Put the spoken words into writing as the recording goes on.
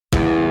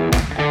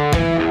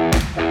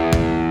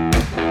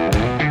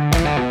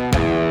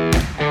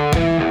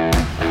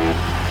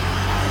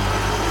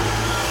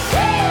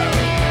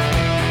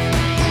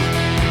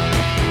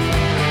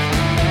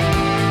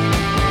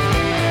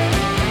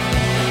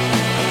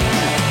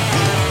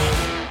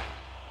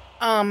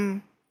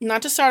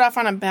Not to start off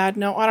on a bad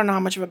note, I don't know how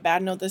much of a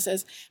bad note this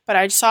is, but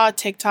I saw a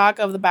TikTok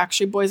of the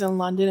Backstreet Boys in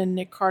London and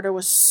Nick Carter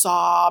was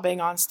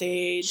sobbing on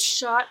stage.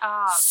 Shut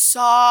up.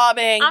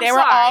 Sobbing. They were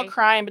all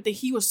crying, but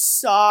he was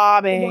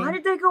sobbing. Why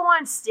did they go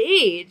on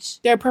stage?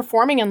 They're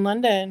performing in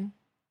London.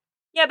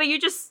 Yeah, but you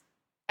just...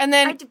 And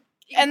then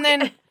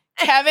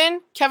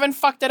Kevin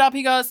fucked it up.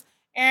 He goes,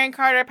 Aaron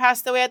Carter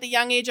passed away at the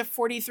young age of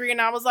 43. And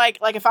I was like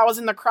if I was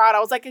in the crowd, I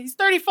was like, he's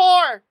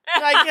 34.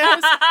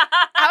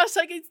 I was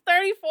like, he's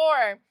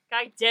 34.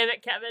 God damn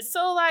it, Kevin.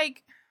 So,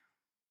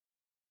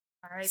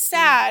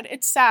 sad.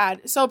 It's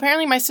sad. So,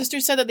 apparently my sister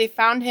said that they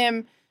found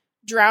him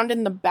drowned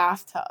in the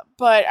bathtub.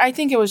 But I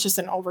think it was just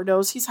an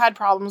overdose. He's had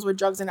problems with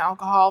drugs and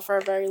alcohol for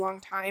a very long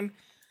time.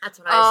 That's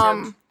what I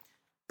assumed.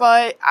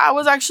 But I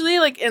was actually,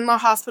 in the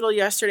hospital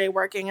yesterday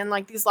working. And,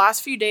 these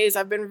last few days,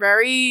 I've been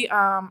very,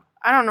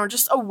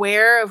 just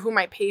aware of who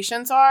my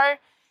patients are.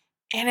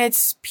 And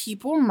it's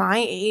people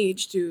my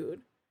age, dude.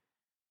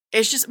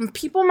 It's just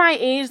people my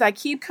age that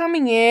keep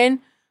coming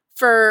in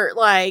for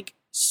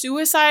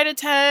suicide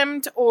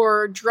attempt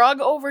or drug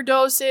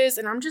overdoses,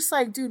 and I'm just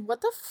like, dude,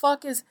 what the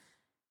fuck is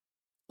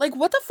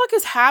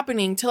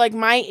happening to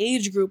my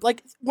age group?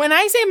 When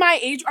I say my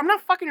age, I'm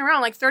not fucking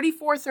around.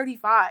 34,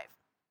 35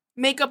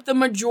 make up the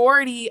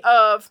majority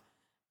of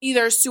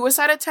either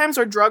suicide attempts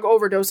or drug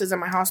overdoses in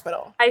my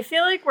hospital. I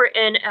feel like we're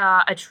in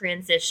a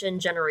transition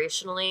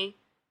generationally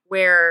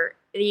where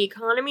the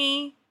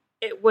economy,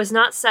 it was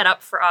not set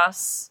up for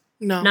us.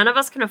 No, none of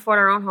us can afford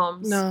our own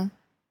homes. No.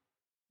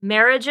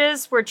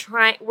 Marriages, we're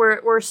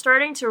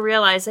starting to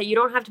realize that you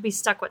don't have to be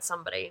stuck with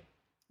somebody.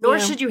 Nor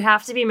should you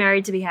have to be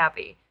married to be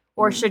happy.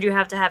 Or should you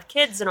have to have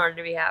kids in order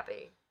to be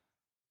happy.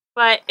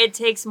 But it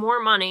takes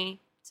more money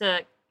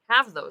to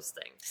have those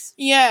things.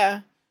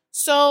 Yeah.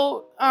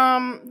 So,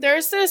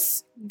 there's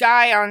this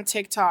guy on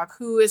TikTok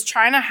who is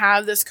trying to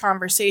have this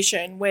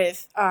conversation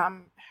with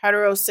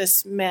hetero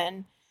cis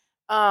men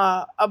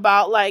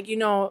about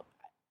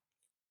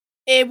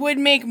it would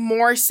make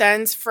more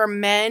sense for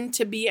men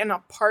to be in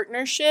a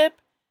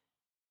partnership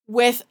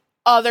with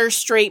other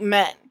straight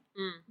men.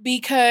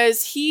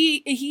 Because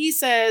he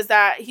says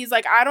that he's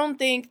I don't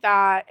think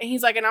that, and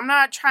he's and I'm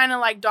not trying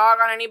to dog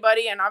on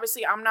anybody, and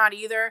obviously I'm not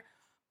either,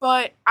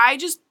 but I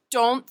just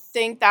don't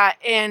think that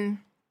and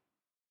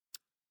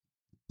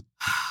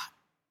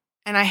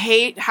I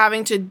hate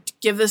having to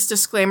give this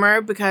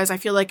disclaimer because I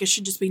feel like it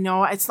should just be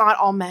no, it's not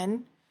all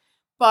men.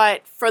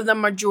 But for the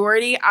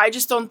majority, I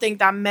just don't think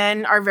that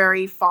men are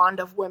very fond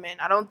of women.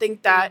 I don't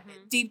think that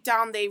deep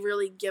down they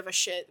really give a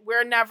shit.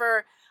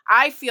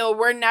 I feel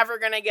we're never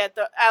going to get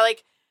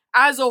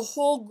as a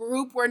whole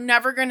group, we're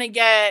never going to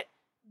get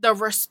the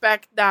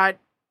respect that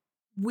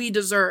we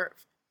deserve.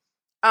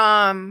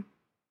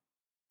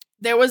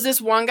 There was this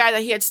one guy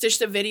that he had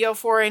stitched a video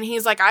for, and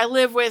he's I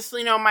live with,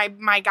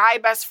 my guy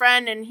best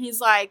friend, and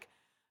he's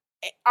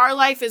our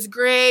life is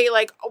great.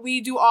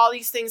 We do all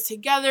these things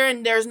together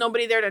and there's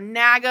nobody there to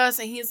nag us.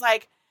 And he's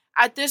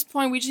at this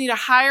point, we just need to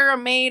hire a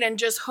maid and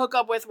just hook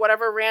up with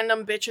whatever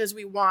random bitches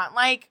we want.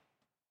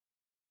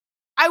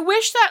 I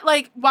wish that,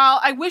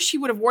 while I wish he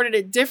would have worded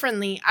it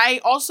differently,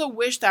 I also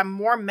wish that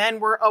more men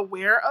were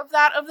aware of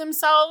that of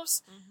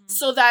themselves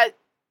so that...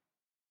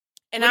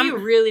 And what do you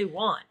really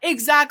want?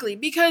 Exactly.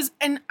 Because,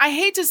 and I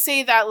hate to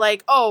say that,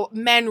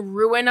 men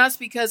ruin us,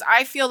 because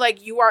I feel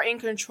like you are in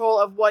control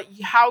of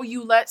how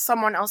you let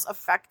someone else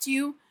affect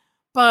you.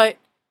 But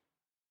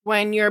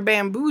when you're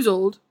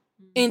bamboozled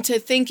into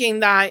thinking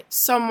that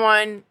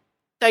someone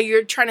that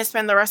you're trying to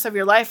spend the rest of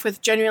your life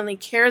with genuinely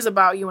cares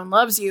about you and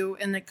loves you,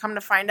 and they come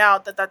to find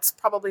out that that's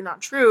probably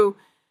not true,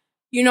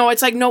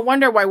 it's no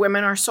wonder why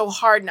women are so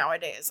hard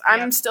nowadays.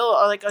 Yep. I'm still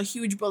a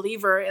huge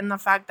believer in the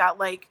fact that,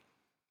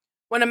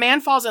 when a man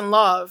falls in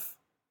love,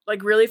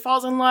 really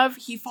falls in love,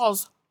 he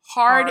falls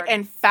hard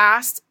and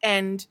fast,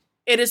 and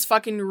it is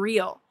fucking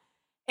real.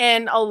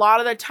 And a lot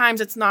of the times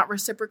it's not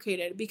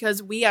reciprocated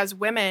because we as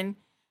women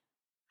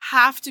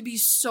have to be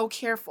so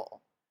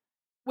careful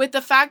with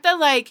the fact that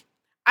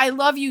I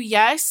love you,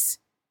 yes,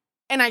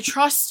 and I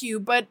trust you,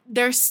 but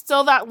there's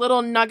still that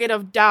little nugget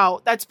of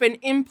doubt that's been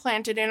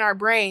implanted in our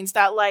brains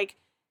that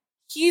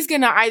he's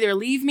gonna either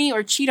leave me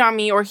or cheat on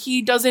me, or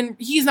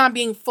he's not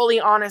being fully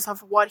honest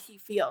of what he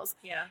feels.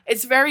 Yeah.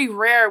 It's very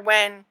rare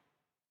when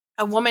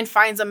a woman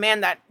finds a man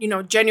that,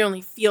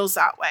 genuinely feels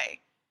that way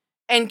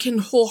and can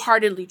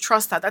wholeheartedly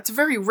trust that. That's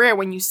very rare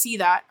when you see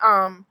that.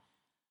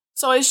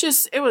 So I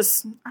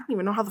don't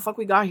even know how the fuck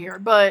we got here,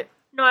 but.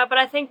 No, but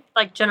I think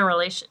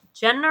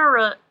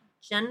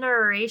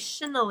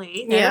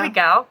generationally, there we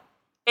go.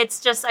 It's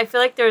just, I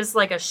feel like there's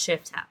a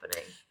shift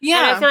happening. Yeah.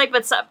 And I feel like,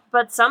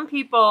 but some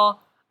people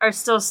are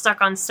still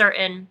stuck on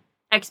certain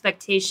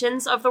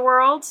expectations of the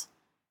world,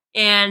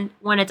 and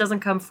when it doesn't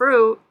come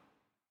through,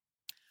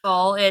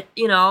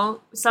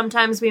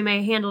 sometimes we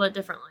may handle it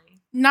differently.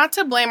 Not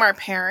to blame our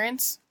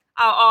parents.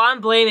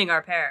 I'm blaming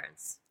our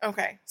parents.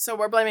 Okay, so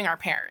we're blaming our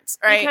parents,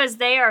 right? Because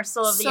they are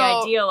still of the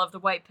ideal of the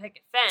white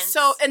picket fence.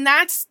 So, and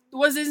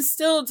was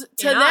instilled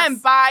to them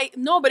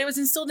but it was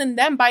instilled in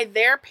them by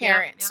their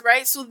parents,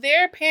 right? So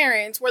their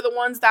parents were the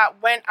ones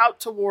that went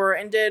out to war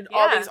and did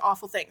all these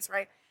awful things,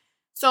 right?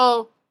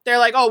 So they're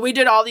like, oh, we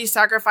did all these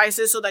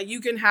sacrifices so that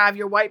you can have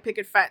your white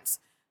picket fence.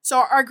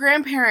 So our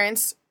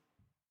grandparents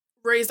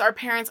raised our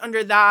parents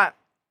under that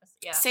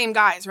same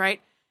guise,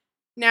 right?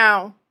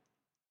 Now,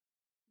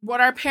 what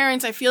our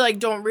parents, I feel like,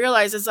 don't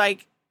realize is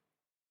like,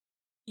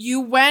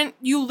 you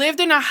lived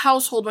in a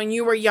household when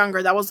you were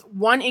younger that was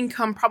one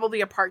income,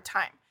 probably a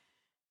part-time.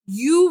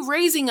 You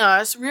raising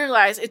us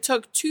realized it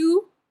took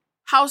 2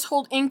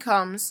 household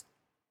incomes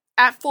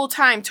at full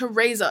time to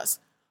raise us.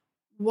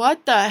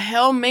 What the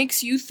hell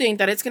makes you think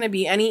that it's going to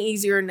be any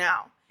easier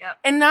now? Yep.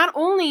 And not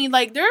only,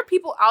 like, there are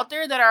people out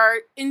there that are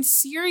in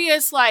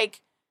serious,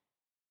 like,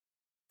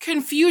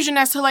 confusion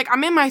as to, like,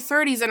 I'm in my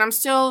 30s and I'm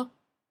still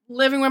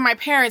living with my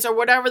parents or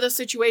whatever the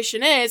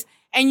situation is,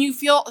 and you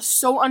feel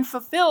so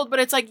unfulfilled, but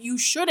it's like, you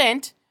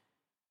shouldn't,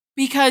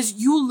 because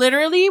you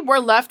literally were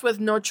left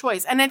with no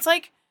choice. And it's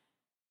like,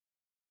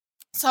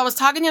 so I was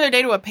talking the other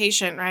day to a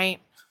patient,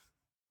 right,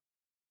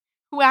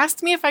 who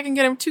asked me if I can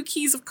get him 2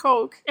 keys of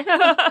Coke.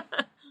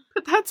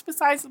 But that's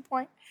besides the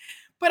point.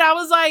 But I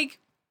was like,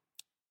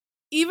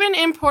 even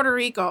in Puerto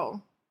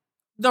Rico,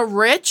 the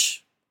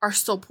rich are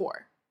still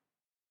poor.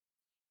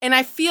 And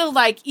I feel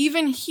like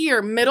even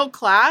here, middle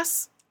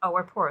class,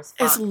 we're poor as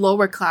fuck. It's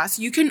lower class.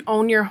 You can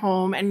own your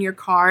home and your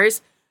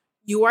cars.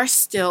 You are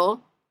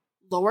still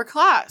lower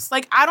class.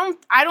 Like, I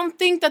don't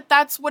think that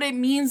that's what it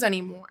means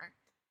anymore.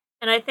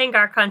 And I think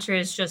our country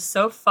is just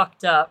so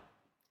fucked up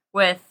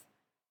with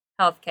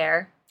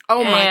healthcare.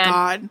 Oh my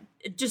God.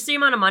 Just the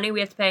amount of money we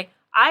have to pay.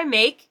 I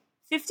make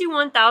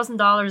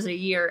 $51,000 a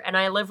year and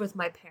I live with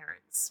my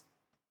parents.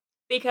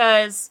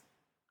 Because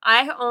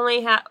I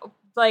only have,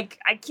 like,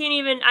 I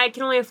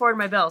can only afford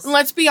my bills.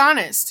 Let's be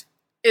honest.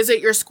 Is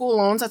it your school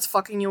loans that's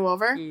fucking you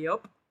over?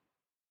 Yep.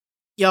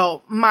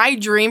 Yo, my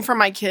dream for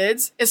my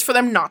kids is for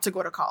them not to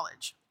go to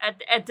college.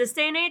 At this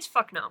day and age,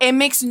 fuck no. It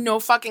makes no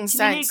fucking sense.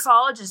 Community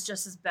college is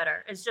just as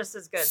better. It's just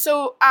as good.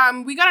 So,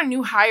 we got a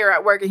new hire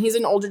at work, and he's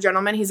an older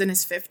gentleman. He's in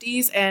his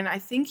 50s, and I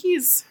think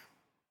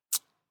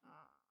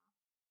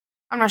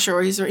I'm not sure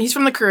where he's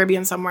from the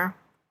Caribbean somewhere.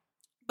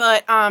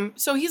 But,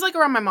 so he's like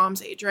around my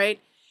mom's age,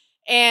 right?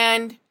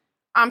 And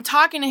I'm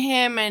talking to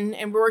him, and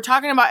we were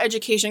talking about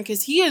education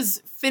because he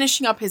is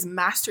finishing up his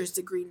master's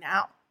degree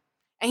now.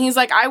 And he's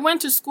like, I went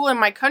to school in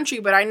my country,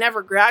 but I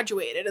never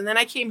graduated. And then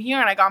I came here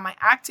and I got my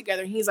act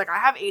together. And he's like, I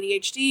have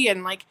ADHD,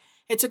 and like,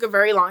 it took a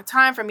very long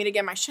time for me to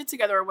get my shit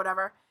together or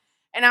whatever.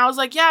 And I was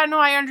like, yeah, no,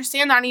 I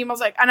understand that. And he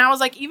was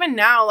like, even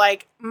now,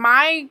 like,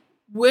 my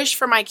wish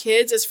for my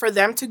kids is for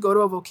them to go to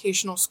a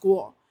vocational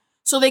school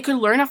so they could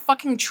learn a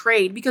fucking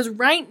trade. Because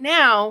right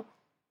now,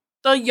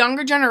 the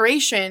younger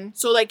generation,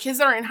 so like kids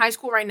that are in high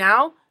school right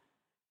now,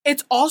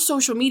 it's all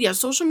social media.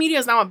 Social media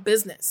is now a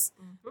business.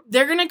 Mm-hmm.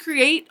 They're going to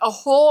create a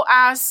whole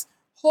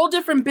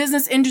different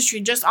business industry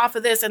just off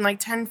of this in like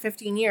 10,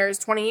 15 years,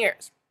 20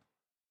 years.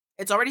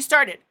 It's already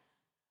started.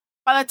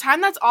 By the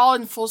time that's all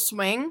in full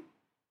swing,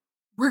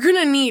 we're going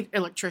to need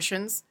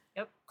electricians,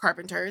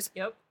 carpenters,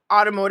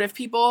 automotive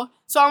people.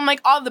 So I'm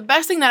like, the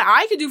best thing that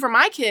I could do for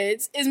my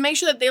kids is make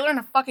sure that they learn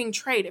a fucking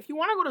trade. If you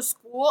want to go to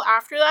school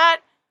after that,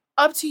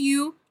 up to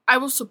you. I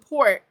will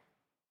support,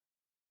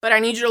 but I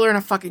need you to learn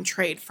a fucking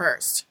trade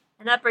first.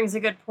 And that brings a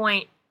good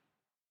point.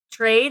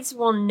 Trades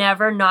will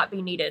never not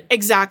be needed.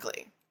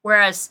 Exactly.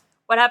 Whereas,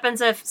 what happens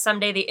if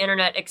someday the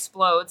internet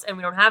explodes and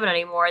we don't have it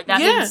anymore? That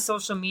means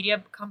social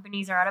media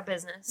companies are out of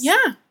business.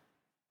 Yeah.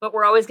 But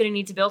we're always going to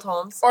need to build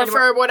homes. Or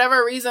for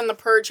whatever reason, not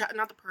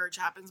the purge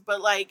happens,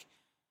 but like,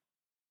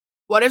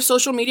 what if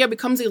social media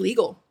becomes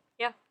illegal?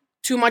 Yeah.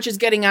 Too much is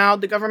getting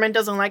out. The government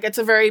doesn't like it. It's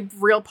a very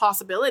real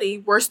possibility.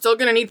 We're still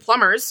going to need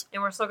plumbers.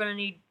 And we're still going to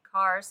need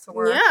cars to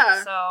work.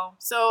 Yeah.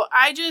 So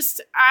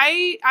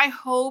I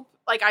hope,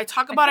 like, I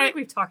talk about it.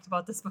 We've talked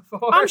about this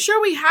before. I'm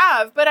sure we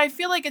have, but I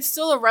feel like it's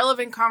still a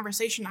relevant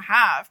conversation to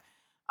have.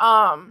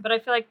 But I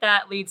feel like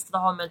that leads to the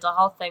whole mental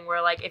health thing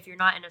where, like, if you're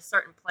not in a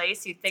certain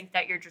place, you think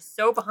that you're just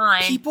so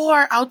behind. People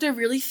are out there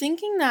really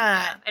thinking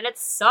that. Yeah, and it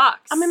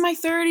sucks. I'm in my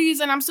 30s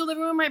and I'm still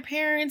living with my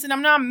parents and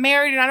I'm not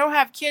married and I don't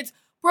have kids.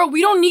 Bro,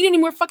 we don't need any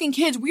more fucking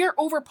kids. We are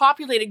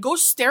overpopulated. Go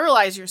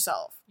sterilize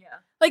yourself. Yeah.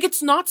 Like,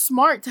 it's not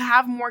smart to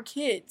have more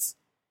kids.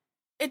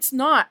 It's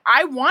not.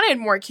 I wanted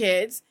more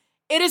kids.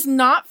 It is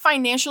not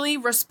financially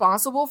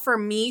responsible for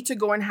me to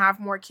go and have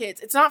more kids.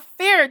 It's not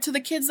fair to the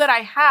kids that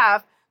I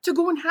have to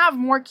go and have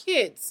more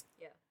kids.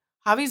 Yeah.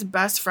 Javi's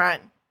best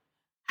friend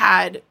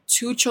had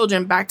 2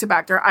 children back to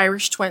back. They're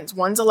Irish twins.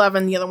 One's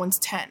 11, the other one's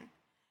 10.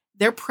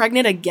 They're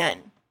pregnant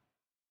again.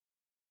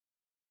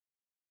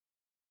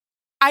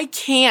 I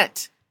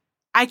can't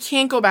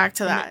go back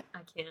to that.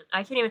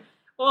 I can't even.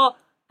 Well,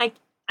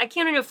 I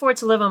can't even afford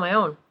to live on my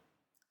own.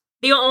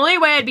 The only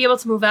way I'd be able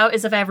to move out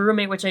is if I have a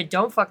roommate, which I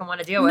don't fucking want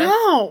to deal with.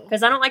 No.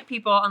 Because I don't like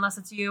people unless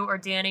it's you or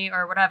Danny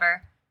or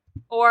whatever.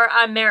 Or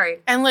I'm married.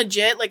 And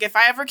legit, like, if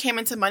I ever came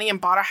into money and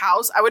bought a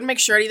house, I would make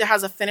sure it either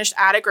has a finished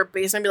attic or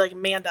basement and be like,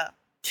 Amanda,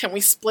 can we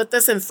split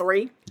this in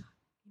 3? You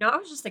know, I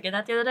was just thinking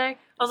that the other day.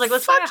 I was like,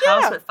 let's buy a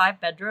house with 5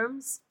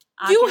 bedrooms.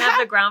 I can have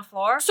the ground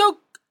floor. So,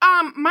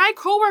 my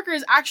coworker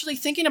is actually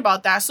thinking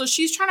about that. So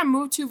she's trying to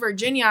move to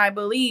Virginia, I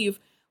believe,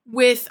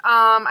 with,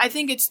 I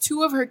think it's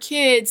 2 of her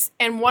kids,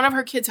 and one of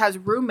her kids has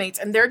roommates,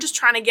 and they're just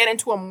trying to get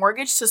into a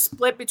mortgage to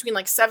split between,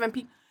 like, 7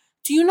 people.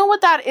 Do you know what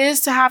that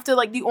is to have to,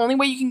 like, the only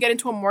way you can get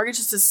into a mortgage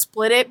is to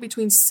split it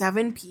between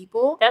 7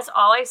 people? That's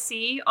all I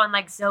see on,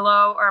 like,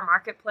 Zillow or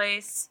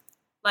Marketplace.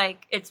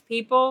 Like, it's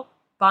people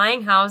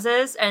buying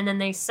houses, and then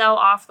they sell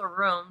off the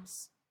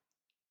rooms.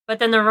 But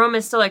then the room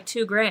is still, like,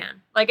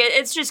 $2,000. Like,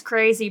 it's just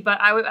crazy, but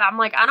I'm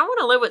like, I don't want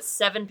to live with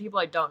 7 people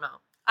I don't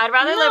know. I'd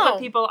rather live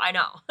with people I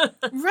know.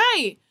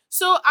 Right.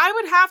 So I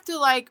would have to,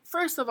 like,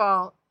 first of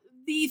all,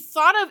 the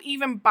thought of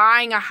even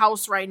buying a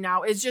house right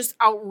now is just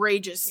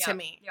outrageous to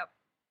me. Yep.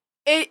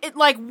 It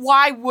like,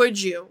 why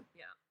would you?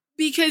 Yeah.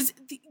 Because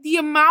the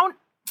amount...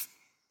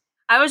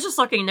 I was just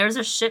looking. There's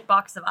a shit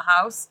box of a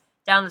house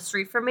down the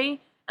street from me.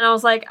 And I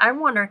was like, I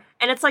wonder...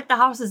 And it's like the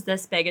house is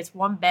this big. It's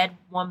 1 bed,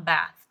 1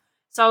 bath.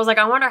 So I was like,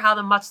 I wonder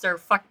how much they're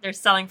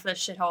selling for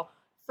this shithole.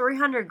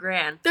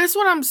 $300,000. That's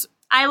what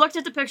I looked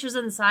at the pictures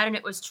inside and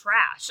it was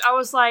trash. I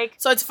was like...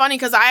 So it's funny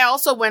because I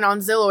also went on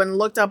Zillow and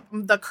looked up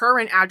the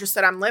current address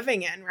that I'm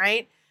living in,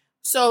 right?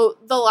 So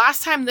the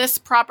last time this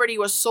property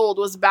was sold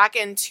was back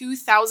in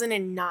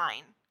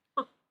 2009.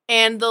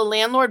 And the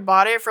landlord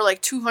bought it for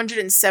like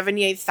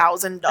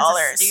 $278,000.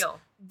 That's a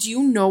steal. Do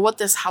you know what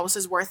this house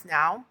is worth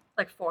now?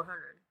 Like $400,000.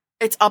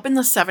 It's up in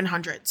the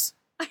 700s.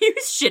 Are you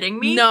shitting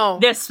me? No.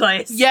 This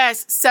place.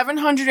 Yes,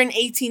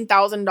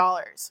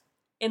 $718,000.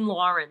 In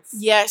Lawrence.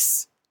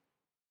 Yes.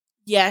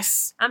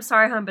 Yes. I'm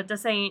sorry, hon, but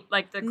this ain't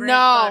like the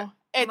great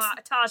it's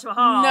Taj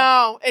Mahal.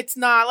 No, it's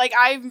not. Like,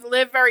 I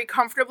live very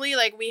comfortably.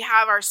 Like, we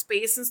have our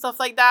space and stuff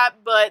like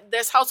that. But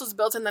this house was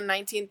built in the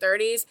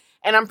 1930s.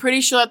 And I'm pretty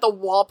sure that the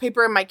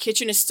wallpaper in my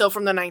kitchen is still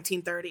from the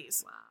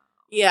 1930s. Wow.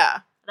 Yeah.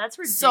 That's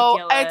ridiculous.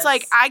 So it's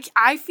like,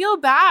 I feel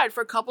bad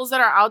for couples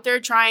that are out there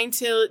trying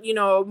to, you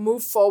know,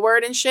 move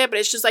forward and shit. But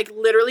it's just like,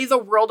 literally the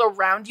world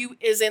around you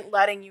isn't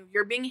letting you.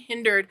 You're being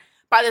hindered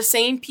by the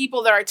same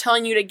people that are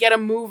telling you to get a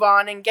move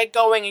on and get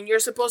going, and you're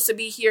supposed to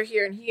be here,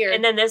 here, and here.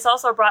 And then this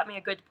also brought me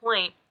a good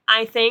point.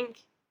 I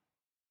think,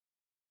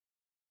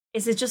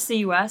 is it just the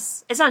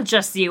U.S.? It's not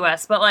just the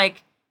U.S., but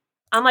like,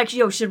 I'm like,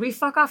 yo, should we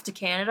fuck off to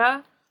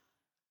Canada?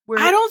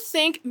 I don't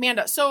think,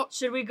 Amanda, so...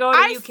 Should we go to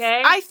UK?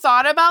 I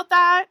thought about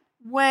that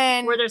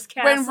when there's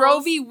castles? When Roe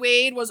v.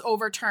 Wade was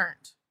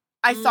overturned.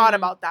 I thought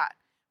about that,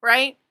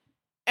 right?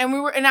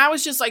 And I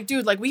was just like,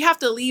 dude, like, we have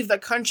to leave the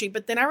country.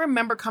 But then I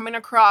remember coming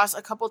across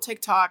a couple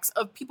TikToks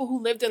of people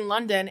who lived in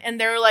London,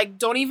 and they were like,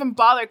 don't even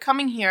bother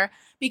coming here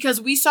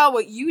because we saw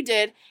what you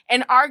did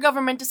and our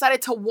government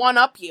decided to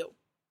one-up you.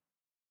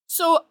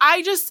 So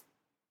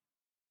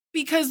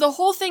because the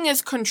whole thing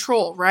is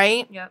control,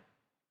 right? Yep.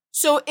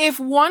 So if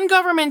one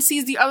government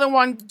sees the other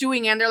one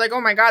doing it and they're like, oh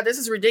my God, this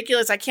is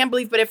ridiculous, I can't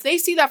believe, but if they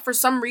see that for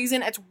some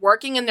reason it's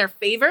working in their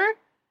favor,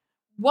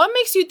 what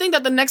makes you think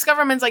that the next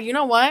government's like, you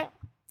know what?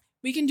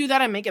 We can do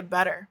that and make it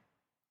better.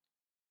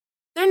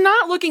 They're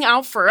not looking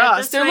out for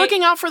us. They're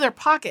looking out for their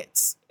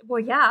pockets. Well,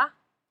 yeah.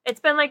 It's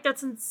been like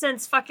that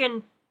since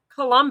fucking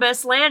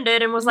Columbus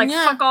landed and was like,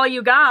 fuck all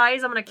you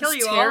guys, I'm going to kill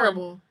you all. It's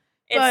terrible.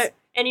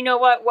 And you know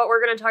what? What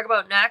we're going to talk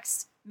about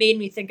next made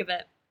me think of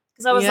it.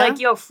 Because I was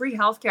like, yo, free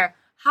healthcare.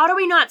 How do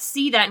we not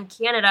see that in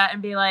Canada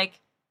and be like,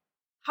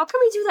 how can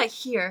we do that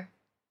here?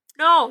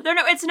 No,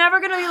 it's never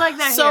going to be like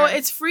that so here.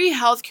 It's free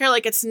healthcare.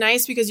 Like, it's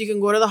nice because you can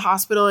go to the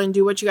hospital and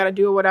do what you got to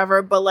do or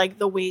whatever. But, like,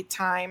 the wait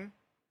time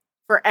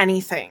for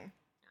anything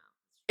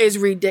is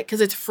ridiculous because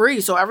it's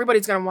free. So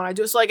everybody's going to want to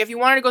do it. So, like, if you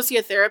wanted to go see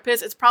a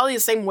therapist, it's probably the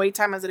same wait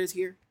time as it is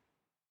here.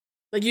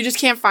 Like, you just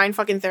can't find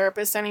fucking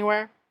therapists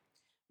anywhere.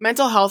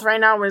 Mental health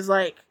right now is,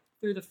 like...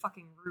 through the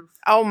fucking roof.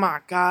 Oh, my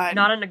God.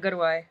 Not in a good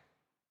way.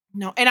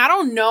 No. And I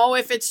don't know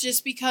if it's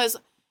just because...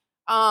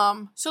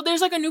 So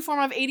there's, like, a new form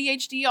of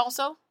ADHD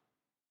also.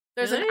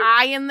 There's an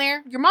I in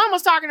there. Your mom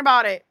was talking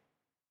about it.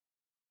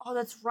 Oh,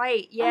 that's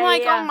right. Yeah, I'm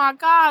like, oh my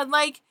God.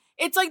 Like,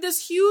 it's like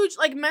this huge,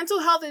 like, mental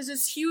health is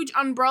this huge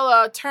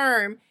umbrella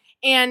term.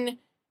 And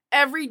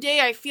every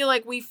day I feel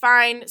like we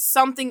find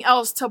something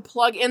else to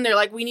plug in there.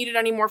 Like, we needed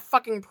any more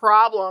fucking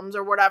problems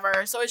or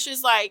whatever. So it's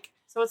just like.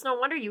 So it's no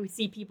wonder you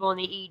see people in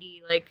the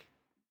ED, like,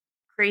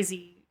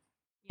 crazy,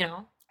 you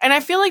know? And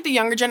I feel like the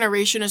younger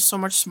generation is so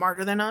much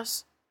smarter than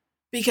us.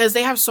 Because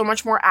they have so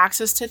much more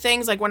access to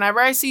things. Like, whenever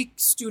I see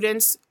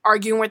students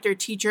arguing with their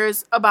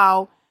teachers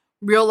about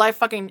real life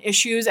fucking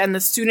issues and the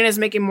student is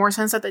making more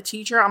sense than the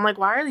teacher, I'm like,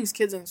 why are these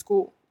kids in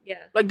school? Yeah.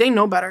 Like, they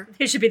know better.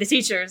 They should be the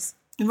teachers.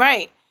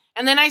 Right.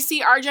 And then I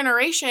see our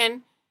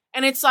generation,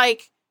 and it's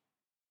like,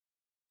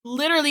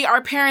 literally,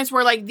 our parents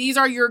were like, these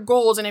are your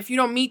goals, and if you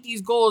don't meet these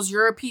goals,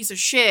 you're a piece of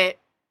shit.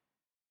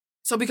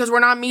 So because we're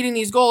not meeting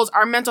these goals,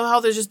 our mental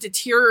health is just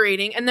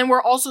deteriorating. And then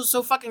we're also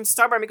so fucking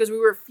stubborn because we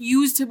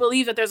refuse to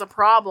believe that there's a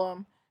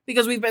problem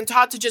because we've been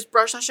taught to just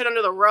brush that shit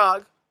under the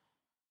rug.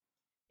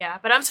 Yeah,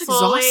 but I'm It's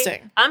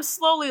exhausting.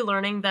 slowly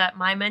learning that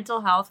my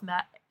mental health,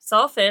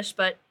 selfish,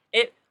 but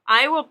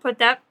I will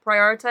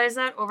prioritize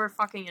that over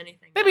fucking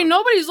anything. Baby,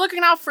 nobody's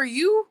looking out for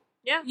you.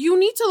 Yeah. You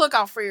need to look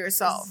out for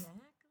yourself.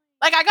 Exactly.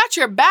 Like, I got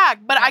your back,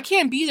 but Yeah. I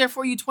can't be there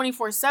for you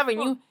 24/7.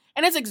 Well,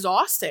 And it's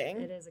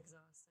exhausting. It is exhausting.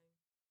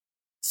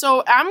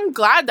 So I'm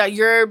glad that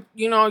you're,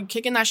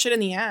 kicking that shit in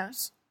the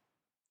ass.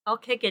 I'll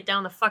kick it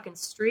down the fucking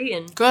street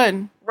and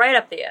Good. right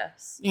up the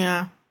ass.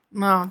 Yeah.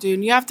 No,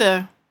 dude, you have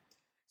to.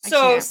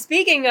 So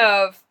speaking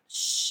of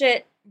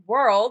shit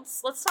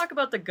worlds, let's talk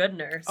about The Good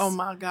Nurse. Oh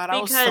my God,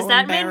 I was so because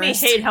that made me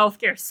embarrassed. hate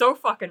healthcare so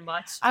fucking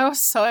much. I was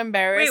so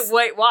embarrassed.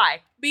 Wait,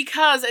 why?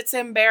 Because it's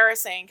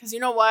embarrassing. Because you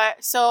know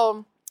what?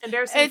 So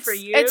Embarrassing for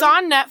you? It's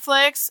on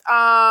Netflix.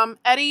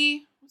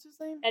 Eddie, what's his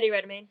name? Eddie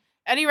Redmayne.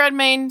 Eddie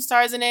Redmayne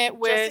stars in it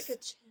with Jessica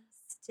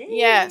Chastain.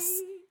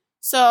 Yes.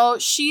 So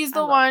she's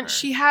the love one. her.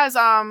 She has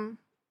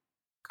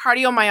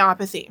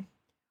cardiomyopathy.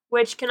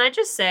 Which, can I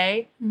just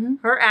say, Mm-hmm.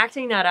 her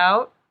acting that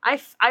out,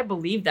 I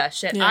believe that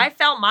shit. Yeah. I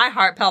felt my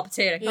heart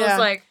palpitating. I Yeah. was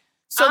like,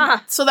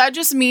 So that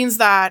just means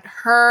that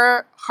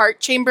her heart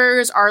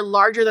chambers are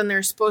larger than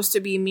they're supposed to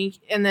be,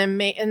 and then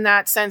in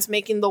that sense,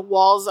 making the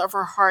walls of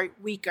her heart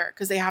weaker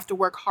because they have to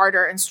work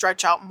harder and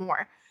stretch out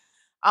more.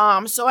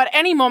 So at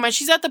any moment,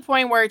 she's at the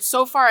point where it's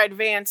so far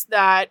advanced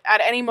that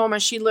at any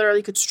moment she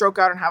literally could stroke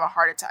out and have a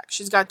heart attack.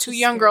 She's got two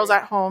young girls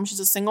at home. She's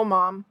a single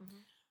mom.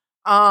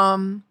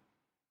 Mm-hmm.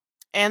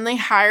 And they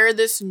hire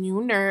this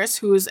new nurse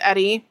who's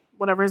Eddie,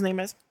 whatever his name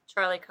is.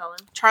 Charlie Cullen.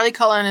 Charlie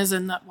Cullen is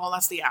in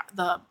that's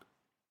the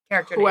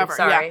Character whoever. name,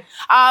 sorry.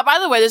 Yeah. By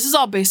the way, this is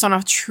all based on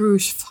a true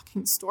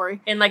fucking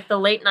story. In like the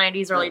late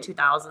 90s, early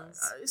 2000s.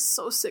 It's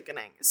so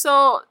sickening.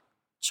 So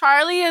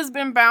Charlie has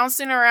been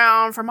bouncing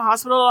around from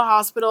hospital to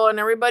hospital, and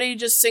everybody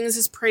just sings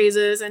his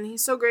praises, and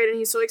he's so great, and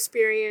he's so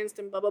experienced,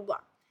 and blah, blah, blah.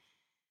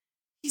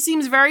 He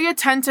seems very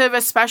attentive,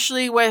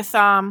 especially with,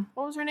 what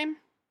was her name?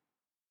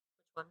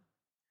 Which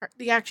one?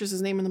 The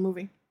actress's name in the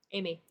movie.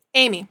 Amy.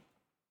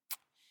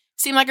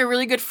 Seemed like a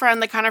really good friend,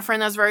 the kind of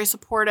friend that's very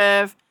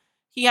supportive.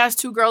 He has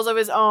two girls of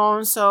his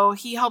own, so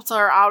he helps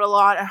her out a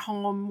lot at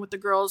home with the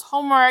girls'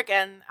 homework,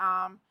 and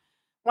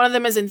one of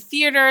them is in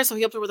theater, so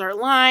he helps her with her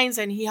lines,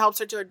 and he helps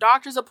her to her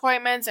doctor's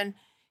appointments, and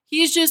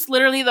he's just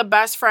literally the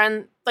best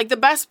friend, like the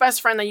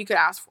best friend that you could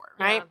ask for,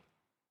 right?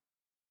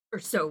 Yeah. Or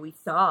so we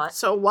thought.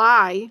 So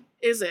why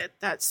is it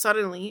that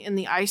suddenly in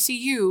the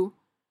ICU,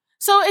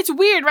 so it's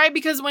weird, right?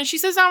 Because when she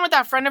sits down with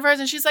that friend of hers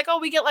and she's like, oh,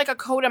 we get like a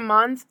code a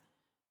month.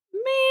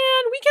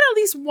 Man, we get at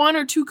least 1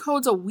 or 2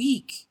 codes a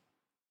week.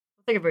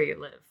 Think of where you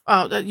live.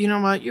 Oh, you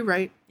know what? You're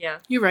right. Yeah.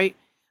 You're right.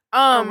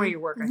 Or where you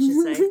work, I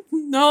should say.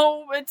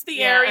 No, it's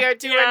the area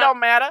too. Yeah. It don't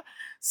matter.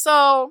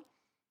 So,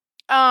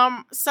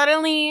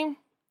 suddenly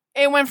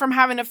it went from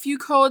having a few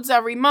codes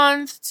every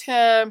month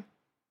to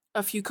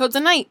a few codes a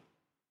night.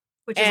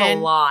 Which is a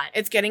lot.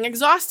 It's getting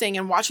exhausting.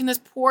 And watching this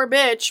poor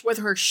bitch with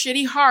her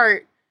shitty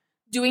heart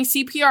doing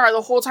CPR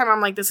the whole time,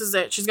 I'm like, this is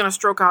it. She's going to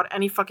stroke out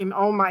any fucking,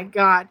 oh my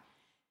God.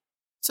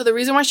 So the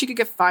reason why she could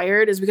get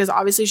fired is because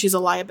obviously she's a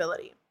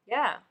liability.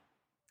 Yeah.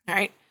 All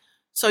right.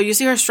 So you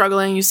see her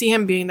struggling. You see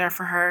him being there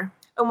for her.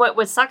 And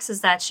what sucks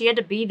is that she had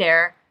to be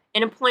there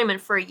in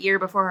employment for a year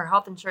before her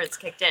health insurance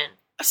kicked in.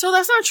 So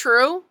that's not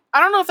true. I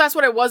don't know if that's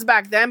what it was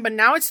back then, but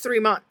now it's 3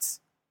 months.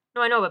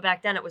 No, I know, but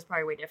back then it was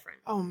probably way different.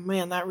 Oh,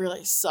 man, that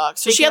really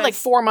sucks. So she had like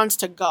 4 months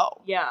to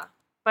go. Yeah.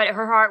 But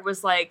her heart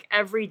was like,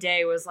 every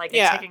day was like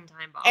a ticking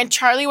time bomb. And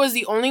Charlie was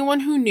the only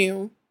one who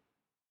knew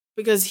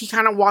because he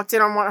kind of walked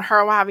in on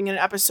her having an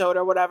episode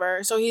or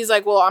whatever. So he's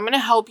like, well, I'm going to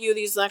help you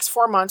these next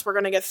 4 months. We're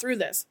going to get through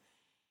this.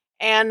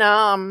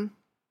 And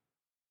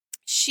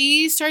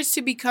she starts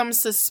to become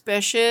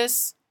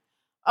suspicious.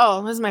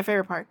 Oh, this is my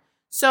favorite part.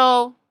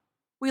 So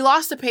we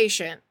lost a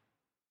patient.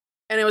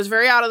 And it was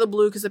very out of the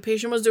blue because the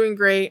patient was doing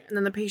great. And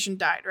then the patient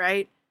died,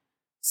 right?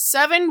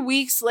 7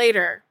 weeks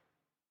later,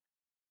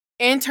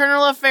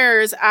 Internal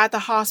Affairs at the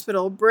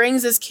hospital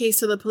brings this case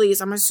to the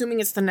police. I'm assuming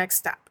it's the next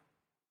step.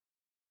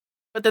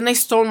 But then they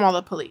stonewall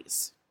the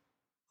police.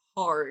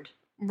 Hard.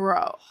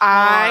 Bro,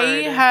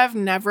 I have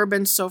never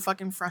been so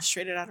fucking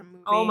frustrated at a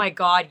movie. Oh my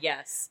God,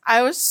 yes.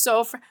 I was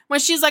so...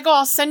 when she's like, oh,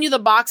 I'll send you the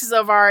boxes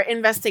of our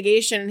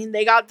investigation. And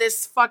they got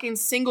this fucking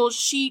single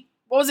sheet.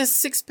 What was it,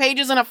 6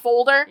 pages in a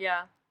folder?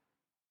 Yeah.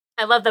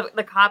 I love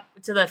the cop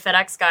to the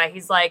FedEx guy.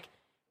 He's like,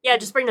 yeah,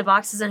 just bring the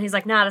boxes in. He's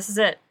like, nah, this is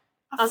it.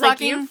 I was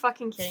like, you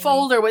fucking kidding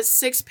folder me? With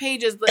 6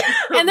 pages.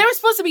 And there was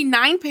supposed to be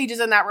 9 pages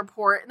in that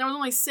report. And there was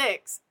only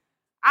 6.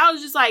 I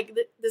was just like,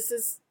 this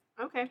is...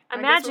 okay.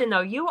 Imagine,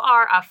 though, you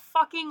are a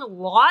fucking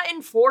law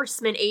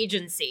enforcement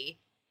agency,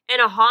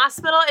 and a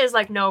hospital is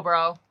like, no,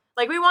 bro.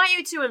 Like, we want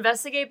you to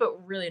investigate,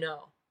 but really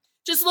no.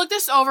 Just look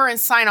this over and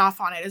sign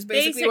off on it, is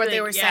basically what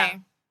they were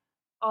saying.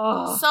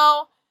 Oh.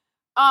 So,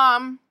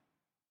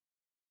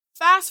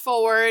 fast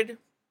forward.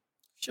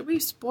 Should we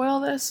spoil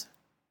this?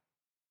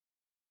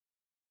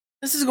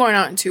 This is going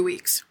out in 2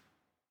 weeks.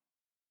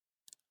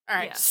 All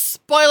right. Yeah.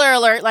 Spoiler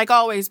alert, like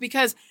always,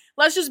 because...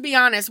 let's just be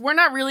honest. We're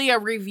not really a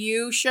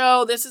review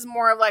show. This is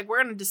more of like,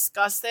 we're going to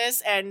discuss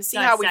this and see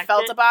how we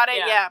felt about it.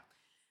 Yeah.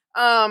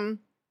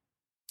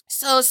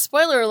 So,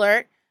 spoiler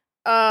alert,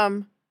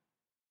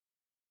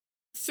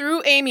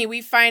 through Amy,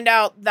 we find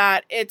out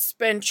that it's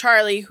been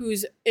Charlie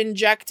who's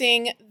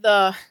injecting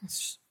the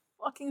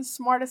fucking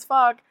smart as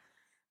fuck,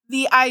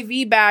 the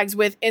IV bags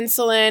with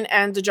insulin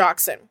and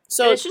digoxin.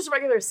 So and it's just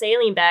regular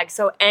saline bags.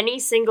 So any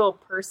single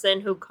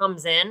person who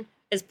comes in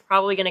is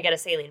probably going to get a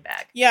saline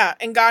bag. Yeah,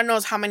 and God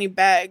knows how many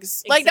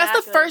bags. Exactly. Like,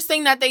 that's the first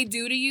thing that they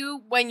do to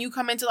you when you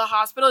come into the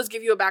hospital is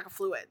give you a bag of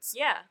fluids.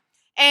 Yeah.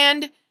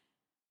 And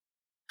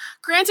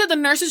granted, the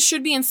nurses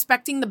should be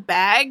inspecting the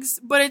bags,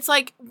 but it's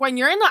like when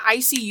you're in the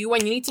ICU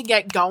and you need to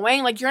get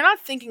going, like, you're not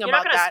thinking about that.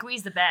 You're not going to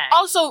squeeze the bag.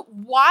 Also,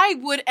 why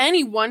would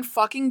anyone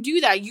fucking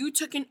do that? You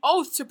took an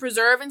oath to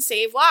preserve and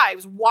save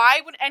lives.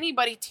 Why would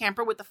anybody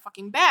tamper with the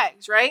fucking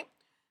bags, right?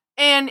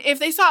 And if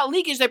they saw a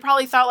leakage, they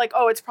probably thought like,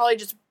 oh, it's probably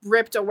just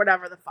ripped or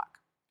whatever the fuck.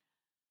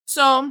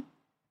 So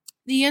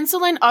the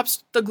insulin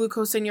ups the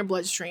glucose in your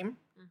bloodstream.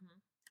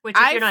 Which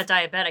if you're not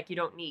diabetic, you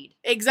don't need.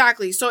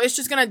 Exactly. So it's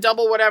just going to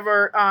double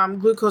whatever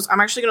glucose.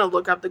 I'm actually going to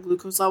look up the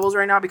glucose levels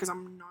right now because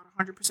I'm not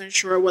 100%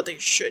 sure what they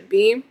should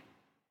be.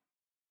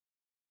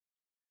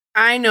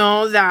 I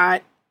know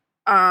that...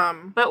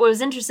 but what was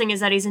interesting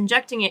is that he's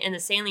injecting it in the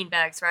saline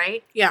bags,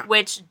 right? Yeah.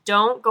 Which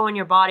don't go in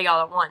your body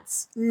all at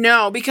once.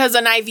 No, because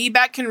an IV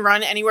bag can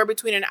run anywhere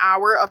between an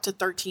hour up to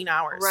 13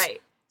 hours.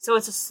 Right. So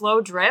it's a slow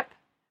drip.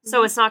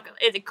 So it's not...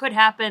 It could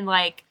happen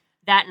like...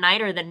 that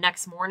night or the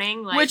next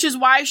morning. Like, which is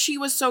why she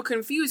was so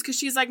confused, because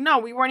she's like, no,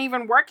 we weren't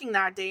even working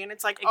that day. And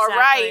it's like, exactly. All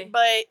right,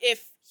 but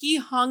if he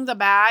hung the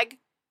bag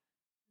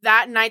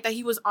that night that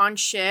he was on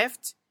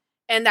shift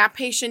and that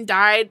patient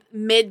died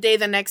midday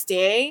the next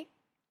day,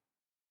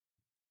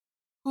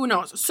 who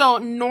knows? So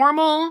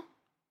normal,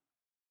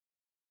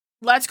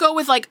 let's go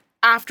with like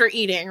after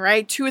eating,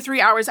 right? 2 or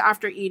 3 hours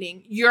after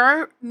eating,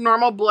 your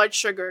normal blood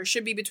sugar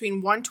should be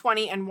between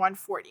 120 and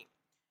 140.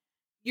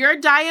 You're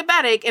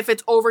diabetic if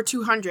it's over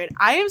 200.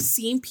 I have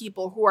seen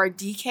people who are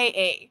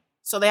DKA,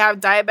 so they have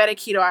diabetic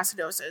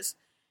ketoacidosis,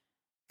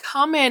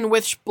 come in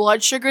with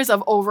blood sugars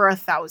of over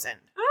 1,000.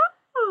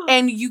 Oh.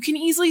 And you can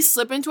easily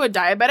slip into a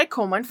diabetic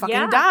coma and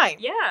fucking die.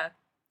 Yeah.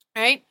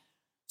 Right?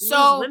 You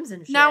so lose limbs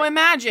and shit. Now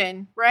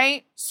imagine,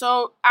 right?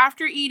 So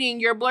after eating,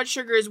 your blood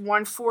sugar is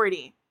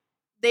 140.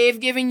 They've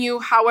given you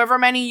however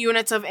many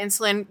units of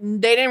insulin.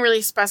 They didn't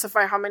really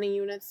specify how many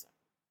units.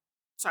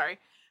 Sorry.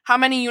 How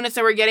many units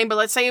they were getting, but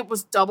let's say it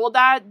was double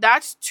that.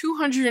 That's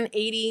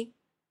 280.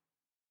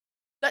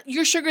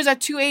 Your sugar's at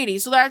 280,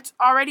 so that's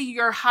already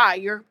your high.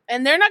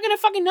 And they're not gonna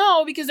fucking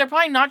know because they're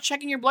probably not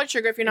checking your blood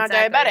sugar if you're not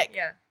diabetic.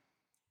 Yeah.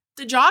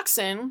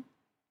 Digoxin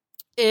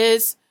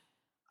is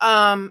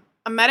a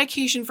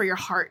medication for your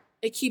heart.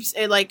 It keeps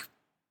it like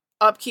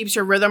upkeeps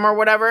your rhythm or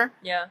whatever.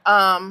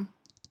 Yeah.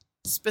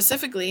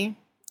 Specifically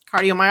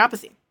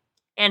cardiomyopathy.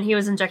 And he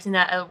was injecting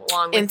that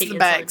along with into the insulin.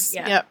 bags.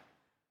 Yeah. Yep.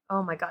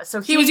 Oh my god!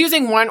 So he was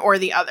using one or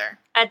the other.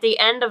 At the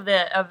end of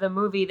the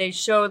movie, they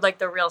showed like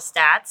the real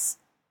stats,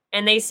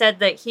 and they said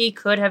that he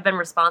could have been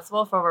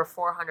responsible for over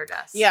 400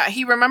 deaths. Yeah,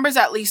 he remembers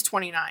at least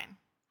 29.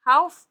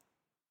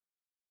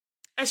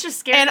 It's just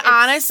scary. And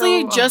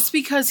honestly, just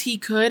because he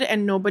could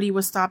and nobody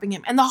was stopping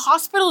him, and the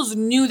hospitals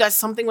knew that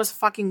something was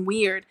fucking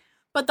weird,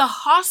 but the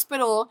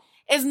hospital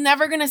is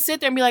never gonna sit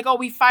there and be like, "Oh,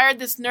 we fired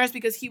this nurse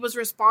because he was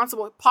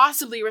responsible,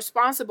 possibly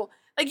responsible."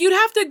 Like, you'd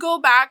have to go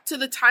back to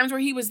the times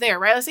where he was there,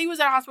 right? Let's say he was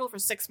at a hospital for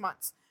 6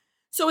 months.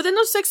 So within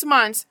those 6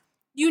 months,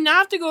 you now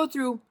have to go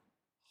through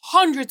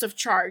hundreds of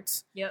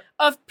charts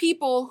of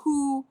people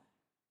who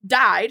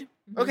died.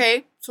 Mm-hmm.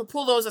 Okay, so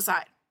pull those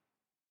aside.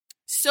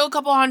 Still a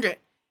couple hundred.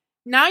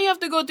 Now you have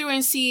to go through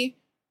and see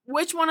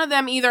which one of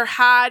them either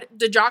had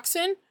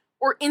digoxin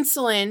or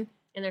insulin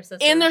in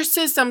their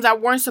systems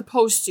that weren't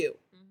supposed to.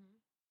 Mm-hmm.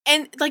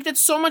 And, like, that's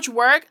so much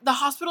work. The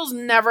hospitals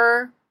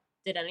never...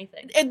 did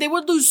anything. They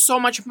would lose so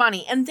much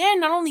money. And then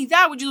not only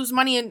that, would you lose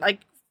money in like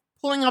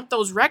pulling up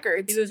those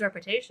records. You lose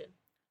reputation.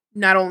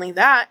 Not only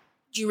that,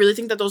 do you really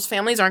think that those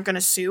families aren't going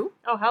to sue?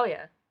 Oh, hell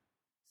yeah.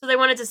 So they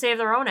wanted to save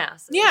their own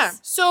asses. Yeah.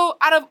 So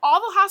out of all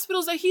the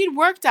hospitals that he'd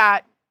worked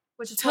at,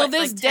 which is till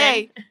this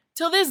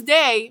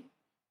day,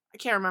 I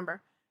can't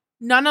remember,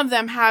 none of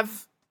them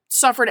have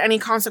suffered any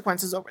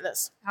consequences over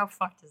this. How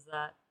fucked is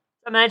that?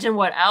 Imagine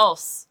what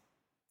else.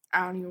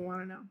 I don't even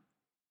want to know.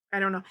 I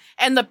don't know.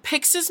 And the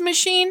Pyxis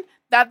machine,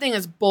 that thing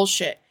is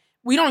bullshit.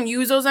 We don't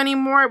use those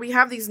anymore. We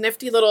have these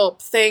nifty little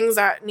things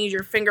that need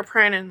your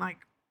fingerprint and like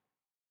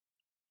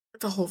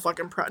it's a whole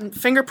fucking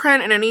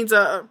fingerprint, and it needs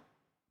a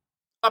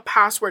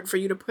password for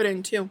you to put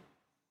in too.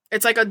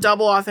 It's like a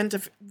double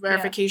authentic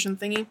verification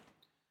thingy.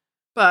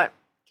 But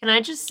can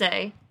I just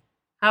say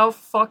how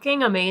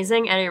fucking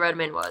amazing Eddie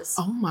Redmayne was?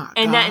 Oh my god!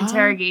 And that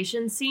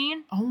interrogation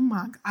scene. Oh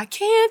my! I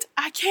can't.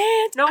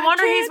 No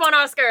wonder he's won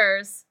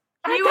Oscars.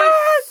 He was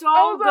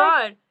so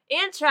good.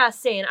 And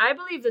Chastain. I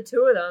believe the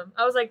two of them.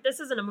 I was like, this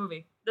isn't a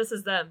movie. This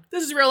is them.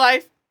 This is real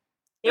life.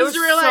 It was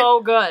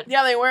so good.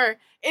 Yeah, they were.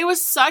 It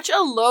was such a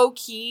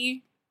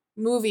low-key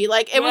movie.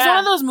 Like, it was one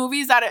of those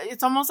movies that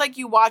it's almost like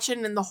you watch it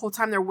and the whole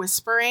time they're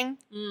whispering.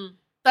 Mm.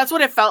 That's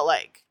what it felt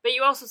like. But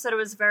you also said it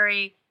was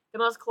the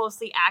most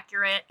closely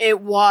accurate. It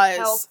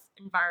was.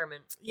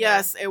 environment.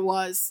 Yes, it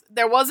was.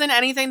 There wasn't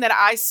anything that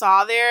I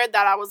saw there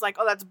that I was like,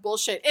 oh, that's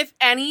bullshit. If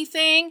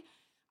anything,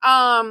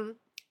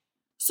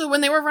 so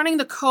when they were running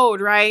the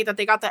code, right, that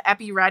they got the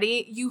epi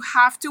ready, you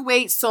have to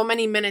wait so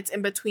many minutes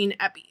in between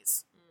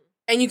epis.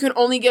 And you can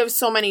only give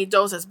so many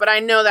doses. But I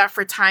know that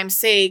for time's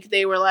sake,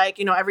 they were like,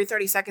 every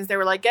 30 seconds, they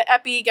were like, get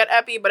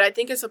epi. But I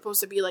think it's supposed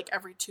to be like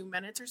every 2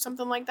 minutes or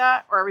something like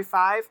that, or every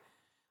 5.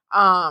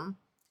 And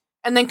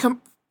then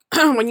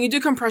when you do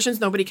compressions,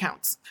 nobody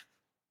counts.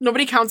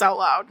 Nobody counts out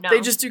loud. No.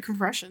 They just do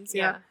compressions.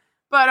 Yeah.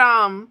 But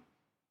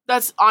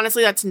that's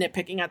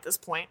nitpicking at this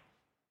point.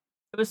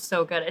 It was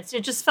so good.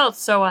 It just felt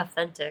so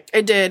authentic.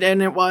 It did,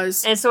 and it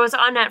was. And so it's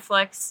on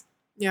Netflix.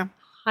 Yeah.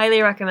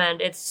 Highly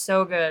recommend. It's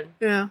so good.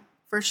 Yeah,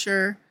 for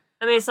sure.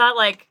 I mean, it's not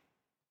like,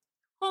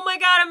 oh my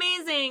God,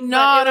 amazing.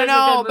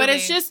 No. But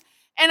it's just,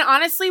 and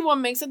honestly, what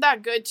makes it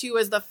that good too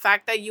is the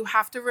fact that you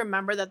have to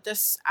remember that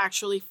this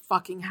actually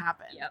fucking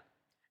happened. Yep.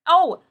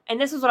 Oh,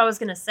 and this is what I was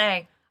going to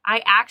say.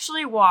 I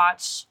actually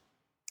watched,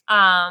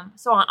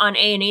 so on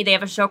A&E, they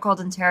have a show called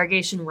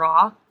Interrogation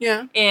Raw.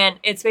 Yeah. And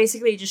it's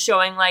basically just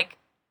showing, like,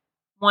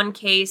 one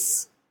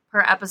case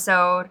per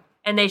episode,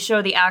 and they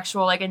show the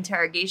actual, like,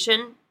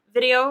 interrogation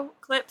video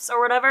clips or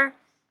whatever.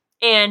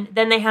 And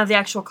then they have the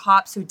actual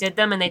cops who did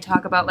them, and they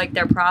talk about, like,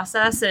 their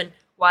process and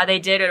why they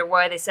did it or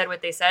why they said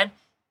what they said.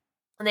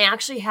 And they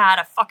actually had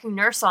a fucking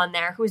nurse on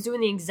there who was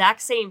doing the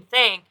exact same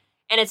thing.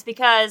 And it's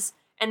because,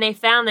 and they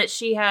found that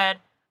she had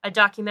a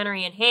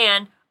documentary in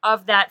hand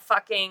of that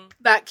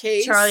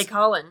case, Charlie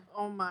Cullen.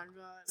 Oh my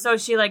God. So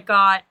she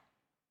got.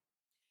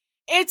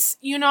 It's,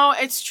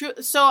 it's true.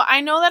 So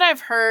I know that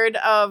I've heard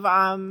of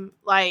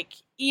like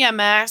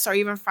EMS or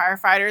even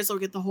firefighters will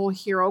get the whole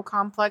hero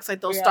complex. Like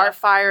they'll start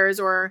fires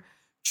or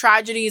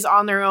tragedies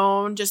on their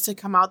own just to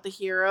come out the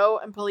hero.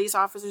 And police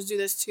officers do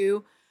this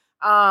too.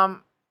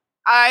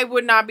 I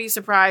would not be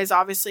surprised,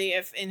 obviously,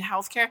 if in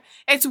healthcare.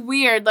 It's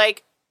weird.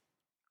 Like,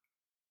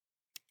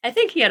 I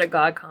think he had a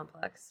God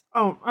complex.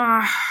 Oh,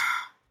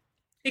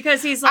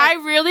 because he's like, I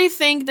really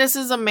think this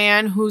is a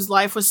man whose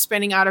life was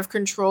spinning out of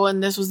control,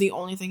 and this was the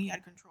only thing he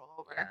had control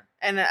over. Yeah.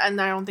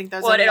 And I don't think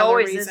there's any other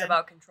reason. It always is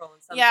about control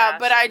in some fashion. Yeah,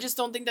 but I just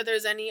don't think that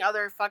there's any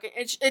other fucking.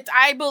 It's.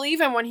 I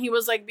believe him when he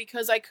was like,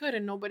 because I could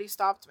and nobody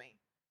stopped me.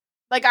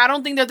 Like, I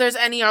don't think that there's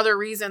any other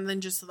reason than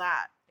just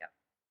that.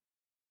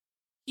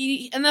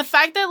 And the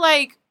fact that,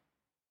 like,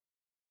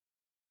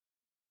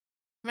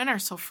 men are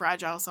so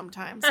fragile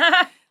sometimes.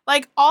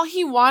 Like, all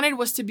he wanted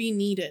was to be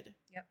needed.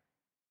 Yep.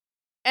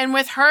 And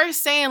with her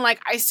saying,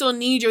 like, I still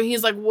need you,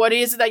 he's like, what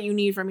is it that you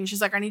need from me?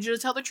 She's like, I need you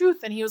to tell the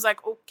truth. And he was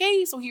like,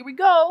 okay, so here we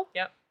go.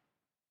 Yep.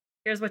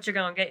 Here's what you're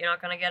going to get. You're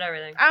not going to get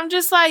everything. I'm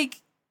just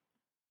like,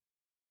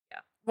 yeah.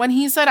 When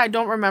he said, I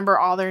don't remember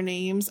all their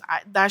names,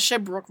 that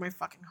shit broke my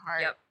fucking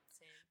heart. Yep.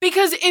 Same.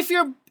 Because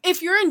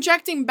if you're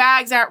injecting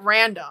bags at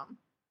random,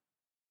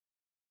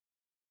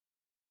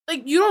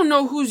 like, you don't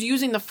know who's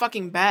using the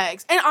fucking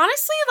bags. And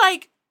honestly,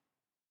 like,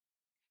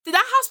 did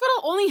that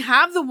hospital only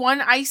have the one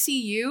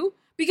ICU?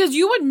 Because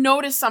you would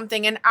notice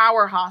something in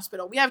our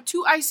hospital. We have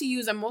 2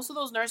 ICUs and most of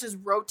those nurses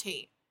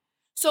rotate.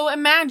 So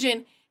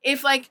imagine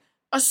if, like,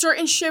 a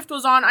certain shift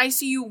was on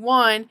ICU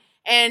 1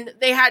 and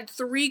they had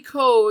 3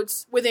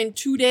 codes within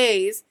 2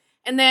 days.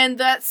 And then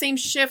that same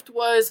shift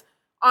was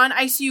on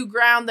ICU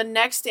ground the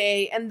next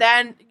day. And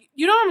then...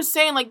 You know what I'm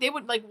saying? Like, they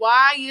would, like,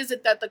 why is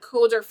it that the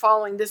codes are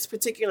following this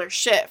particular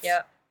shift?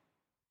 Yeah.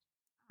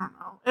 I don't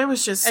know. It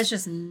was just... It's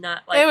just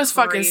not, like, it was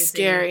crazy. fucking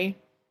scary.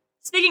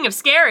 Speaking of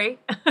scary...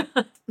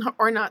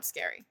 or not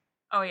scary.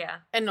 Oh, yeah.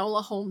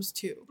 Enola Holmes,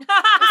 too.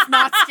 It's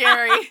not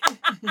scary.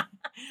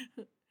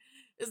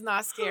 It's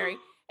not scary.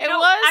 It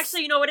was...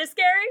 Actually, you know what is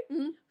scary?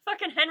 Mm-hmm.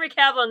 Fucking Henry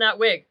Cavill in that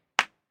wig.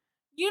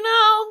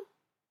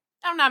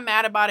 I'm not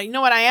mad about it. You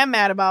know what I am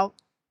mad about?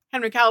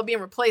 Henry Cavill being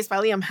replaced by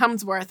Liam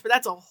Hemsworth, but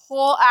that's a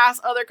whole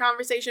ass other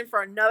conversation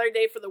for another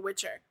day for The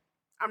Witcher.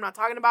 I'm not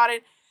talking about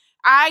it.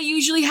 I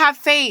usually have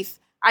faith.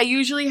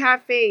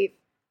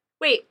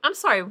 Wait, I'm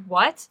sorry,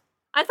 what?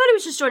 I thought he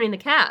was just joining the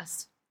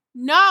cast.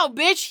 No,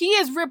 bitch, he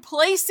is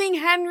replacing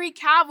Henry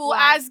Cavill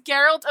as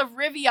Geralt of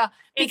Rivia.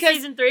 Because in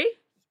season 3?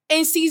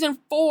 In season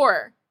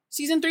 4.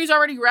 Season 3 is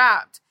already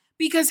wrapped.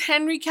 Because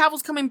Henry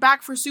Cavill's coming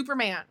back for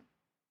Superman.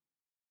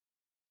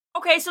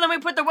 Okay, so then we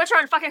put The Witcher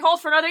on fucking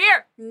hold for another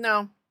year.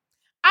 No.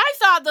 I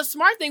thought the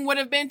smart thing would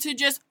have been to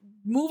just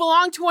move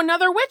along to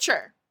another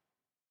Witcher.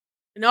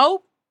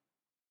 Nope.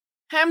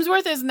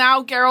 Hemsworth is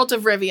now Geralt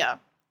of Rivia.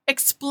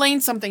 Explain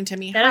something to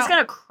me. That is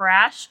gonna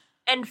crash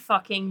and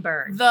fucking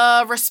burn.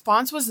 The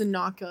response was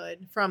not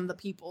good from the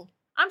people.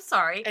 I'm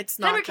sorry. It's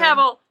not Henry good.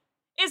 Cavill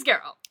is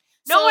Geralt.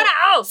 No one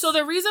else. So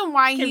the reason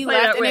why he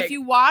left, and if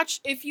you watch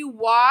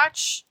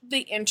the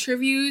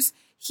interviews,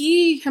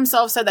 he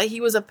himself said that he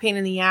was a pain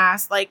in the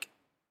ass, like,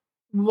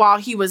 while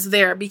he was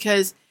there,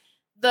 because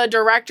the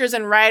directors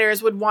and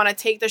writers would want to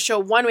take the show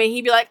one way. And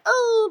he'd be like,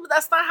 oh, but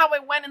that's not how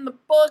it went in the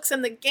books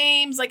and the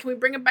games. Like, can we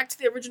bring it back to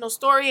the original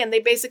story? And they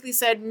basically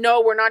said,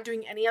 no, we're not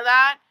doing any of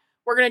that.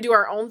 We're going to do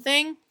our own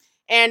thing.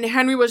 And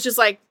Henry was just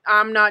like,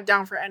 I'm not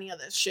down for any of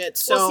this shit.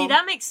 So well, see,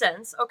 that makes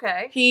sense.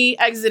 Okay. he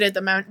exited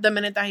the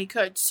minute that he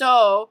could.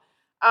 So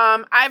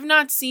I've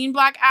not seen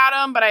Black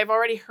Adam, but I've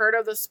already heard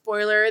of the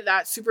spoiler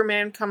that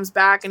Superman comes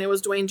back, and it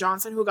was Dwayne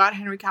Johnson who got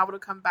Henry Cavill to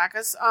come back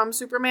as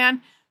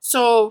Superman.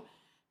 So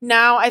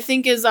now I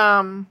think is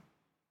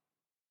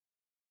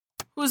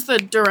who's the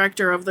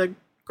director of the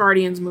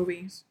Guardians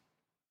movies?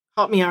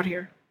 Help me out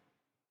here.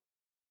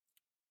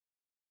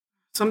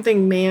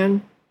 Something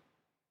man.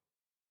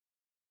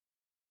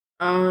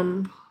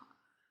 Wow,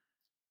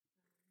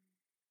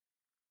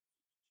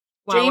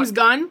 James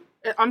Gunn?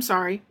 I'm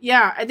sorry.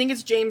 Yeah, I think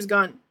it's James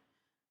Gunn.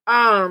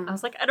 I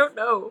was like, I don't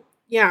know.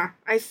 Yeah,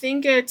 I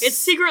think it's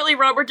secretly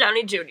Robert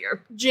Downey Jr.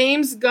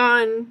 James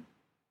Gunn.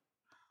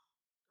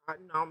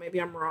 No, maybe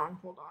I'm wrong.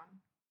 Hold on.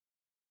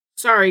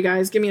 Sorry,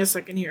 guys. Give me a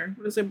second here.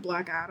 What is it?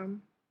 Black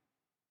Adam?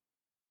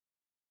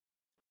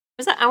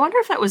 I wonder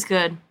if that was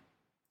good.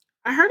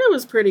 I heard it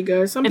was pretty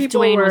good. Some if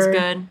people Dwayne was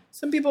good.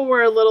 Some people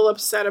were a little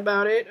upset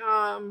about it.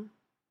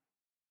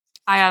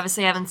 I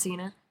obviously haven't seen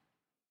it.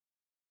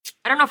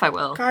 I don't know if I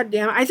will. God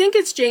damn. I think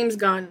it's James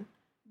Gunn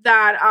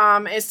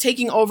that is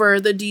taking over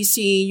the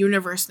DC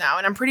universe now.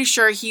 And I'm pretty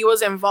sure he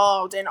was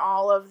involved in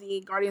all of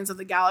the Guardians of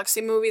the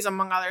Galaxy movies,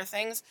 among other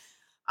things.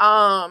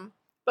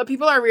 But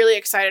people are really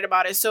excited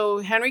about it. So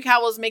Henry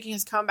Cavill is making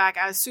his comeback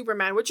as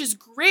Superman, which is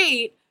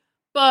great.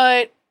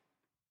 But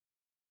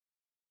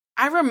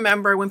I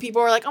remember when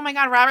people were like, oh my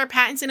God, Robert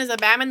Pattinson is a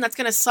Batman, that's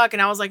going to suck.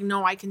 And I was like,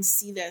 no, I can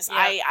see this. Yeah.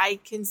 I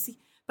can see.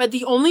 But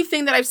the only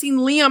thing that I've seen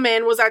Liam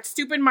in was that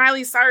stupid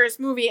Miley Cyrus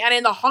movie and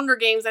in the Hunger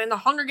Games. And in the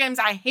Hunger Games,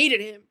 I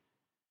hated him.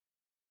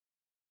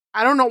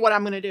 I don't know what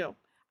I'm going to do.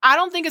 I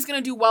don't think it's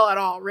going to do well at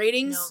all.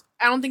 Ratings,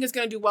 no. I don't think it's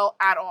going to do well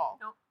at all.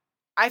 No.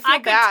 I feel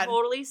bad. I could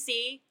totally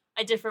see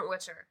a different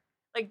Witcher.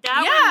 Like,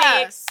 that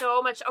would make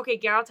so much... Okay,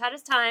 Geralt had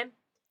his time.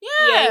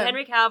 Yeah. Yay,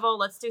 Henry Cavill,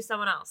 let's do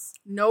someone else.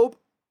 Nope.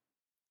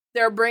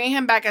 They're bringing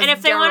him back as Geralt. And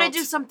if they want to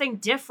do something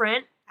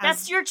different,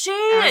 that's your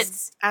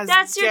chance.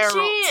 That's your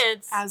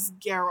chance. As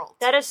Geralt.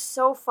 That is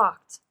so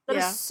fucked. That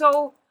is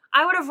so...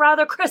 I would have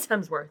rather Chris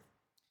Hemsworth.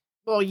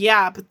 Well,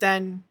 yeah, but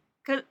then...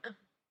 You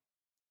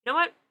know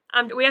what?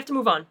 We have to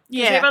move on.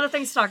 Yeah. We have other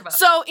things to talk about.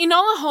 So,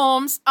 Enola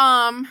Holmes,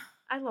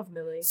 I love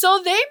Millie.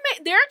 So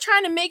they're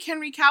trying to make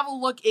Henry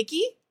Cavill look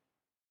icky.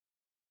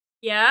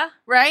 Yeah.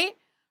 Right?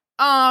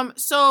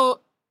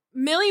 So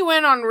Millie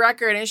went on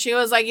record and she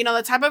was like,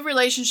 the type of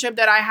relationship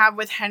that I have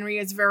with Henry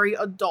is very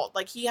adult.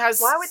 Like, he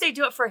has... Why would they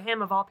do it for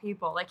him of all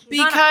people? Like, he's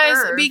not a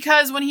perv.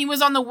 Because when he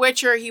was on The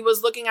Witcher, he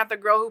was looking at the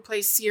girl who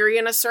plays Ciri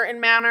in a certain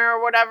manner or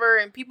whatever,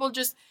 and people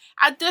just...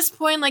 At this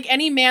point, like,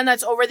 any man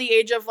that's over the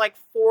age of, 40,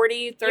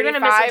 35... You're going to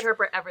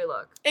misinterpret every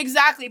look.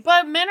 Exactly.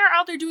 But men are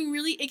out there doing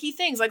really icky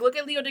things. Like, look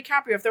at Leo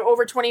DiCaprio. If they're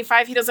over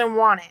 25, he doesn't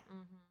want it. Mm-hmm.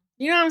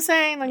 You know what I'm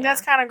saying? Like,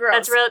 that's kind of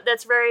gross.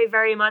 That's very,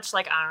 very much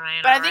like, all right,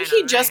 But I think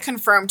he just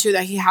confirmed, too,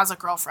 that he has a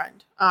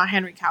girlfriend,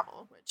 Henry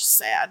Cavill, which is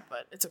sad,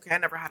 but it's okay. I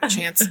never had a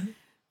chance.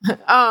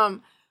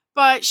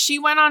 But she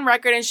went on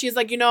record and she's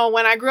like,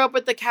 when I grew up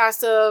with the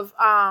cast of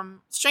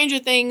Stranger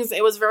Things,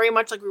 it was very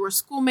much like we were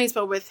schoolmates,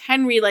 but with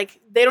Henry, like,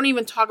 they don't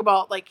even talk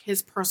about, like,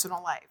 his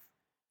personal life.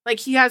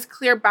 Like, he has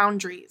clear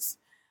boundaries.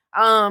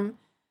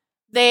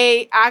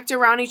 They act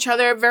around each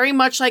other very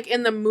much like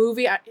in the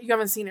movie. You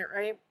haven't seen it,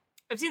 right?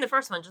 I've seen the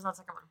first one, just not the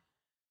second one.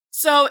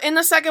 So in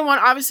the second one,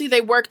 obviously they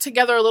work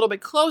together a little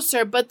bit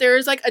closer, but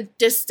there's like a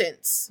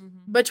distance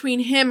between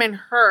him and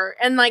her.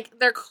 And like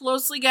they're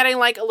closely getting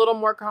like a little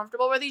more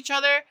comfortable with each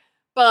other.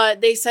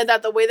 But they said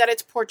that the way that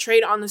it's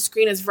portrayed on the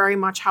screen is very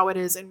much how it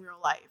is in real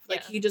life.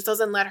 Like he just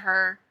doesn't let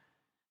her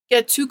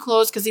get too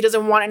close because he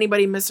doesn't want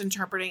anybody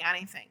misinterpreting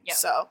anything. Yeah.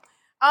 So,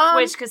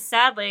 because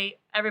sadly,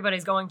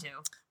 everybody's going to.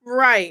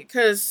 Right,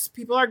 because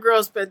people are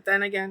gross, but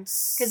then again...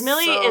 Because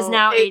Millie is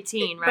now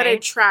 18, right? But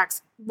it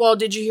tracks. Well,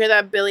 did you hear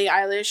that Billie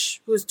Eilish,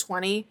 who's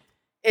 20,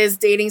 is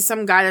dating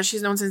some guy that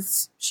she's known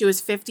since she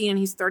was 15 and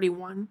he's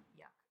 31?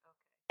 Yeah.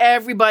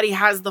 Everybody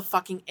has the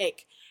fucking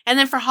ick. And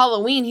then for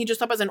Halloween, he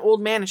dressed up as an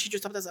old man and she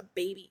dressed up as a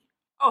baby.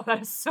 Oh,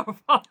 that is so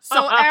fun.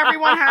 So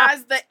everyone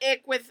has the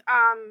ick with,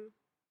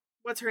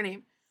 what's her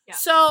name? Yeah.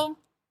 So,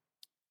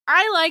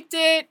 I liked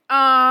it.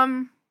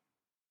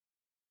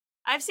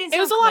 I've seen some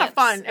It was a lot of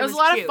fun. It was a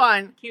lot of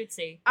fun.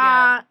 Cutesy.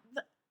 Yeah.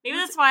 Maybe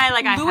that's why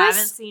I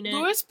haven't seen it.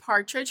 Louis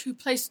Partridge, who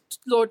plays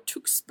Lord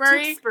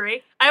Tewksbury.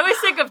 I always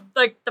think of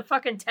like the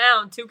fucking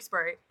town,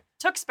 Tewksbury.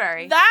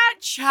 That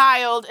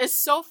child is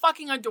so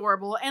fucking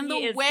adorable. And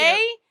the way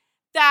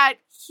that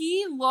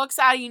he looks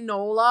at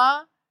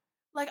Enola,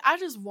 like, I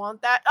just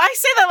want that. I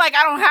say that like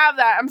I don't have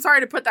that. I'm sorry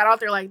to put that out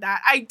there like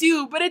that. I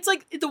do, but it's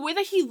like the way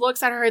that he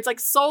looks at her, it's like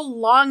so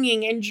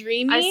longing and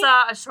dreamy. I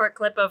saw a short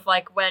clip of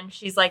like when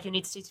she's like, "You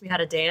need to teach me how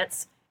to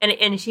dance," and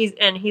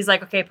he's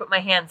like, "Okay, put my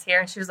hands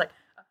here," and she was like,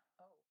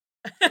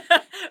 "Oh."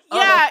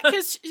 Yeah,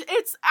 because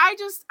I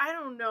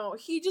don't know.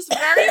 He just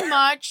very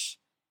much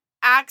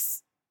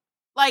acts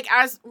like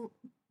as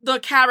the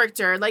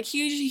character. Like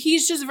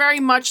he's just very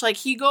much like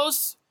he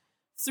goes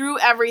through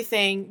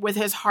everything with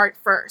his heart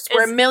first.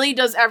 Where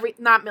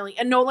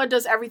Enola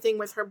does everything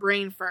with her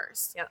brain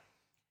first. Yeah.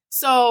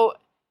 So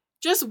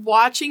just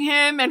watching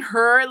him and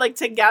her like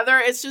together,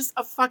 it's just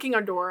a fucking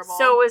adorable.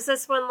 So is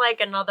this one like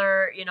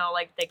another,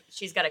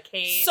 she's got a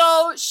case?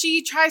 So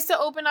she tries to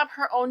open up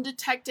her own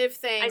detective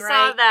thing. I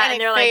saw that, and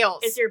they're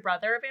fails. like, "Is your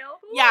brother available?"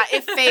 Yeah,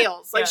 it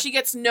fails. Like Yeah. she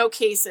gets no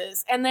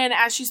cases, and then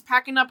as she's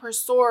packing up her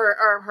store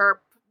or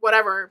her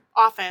whatever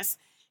office,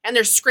 and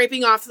they're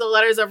scraping off the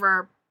letters of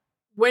her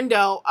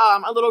window,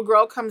 a little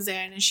girl comes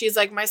in and she's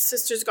like, "My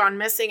sister's gone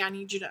missing. I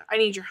need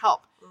your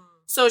help."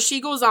 So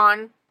she goes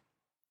on.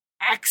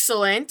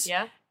 Excellent.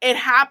 Yeah. It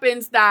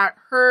happens that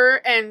her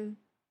and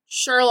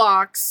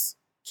Sherlock's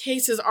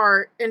cases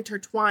are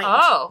intertwined.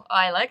 Oh,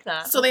 I like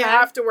that. So they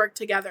have to work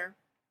together.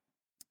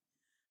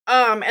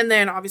 And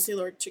then obviously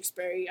Lord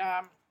Tewksbury,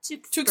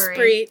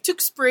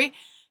 Tewksbury,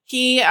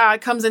 he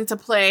comes into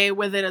play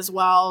with it as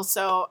well.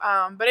 So,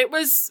 but it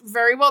was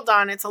very well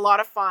done. It's a lot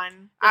of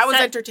fun. I was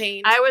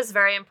entertained. I was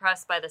very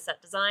impressed by the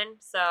set design.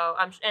 So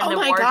and the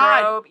wardrobe.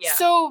 God. Yeah.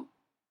 So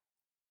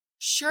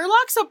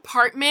Sherlock's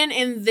apartment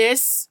in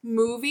this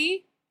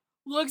movie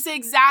looks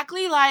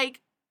exactly like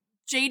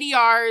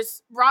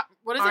JDR's. What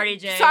is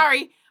RDJ. it?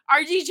 Sorry,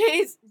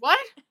 RDJ's. What?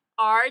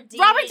 RD.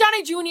 Robert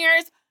Downey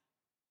Jr.'s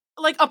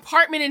like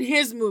apartment in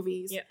his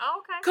movies. Yeah. Oh,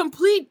 okay.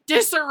 Complete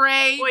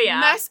disarray, Well, yeah.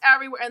 mess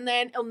everywhere. And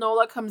then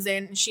Enola comes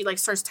in and she like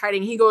starts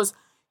tidying. He goes,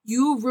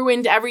 "You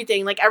ruined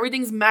everything. Like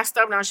everything's messed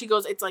up now." She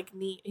goes, "It's like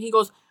neat." And he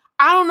goes,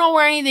 "I don't know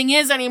where anything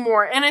is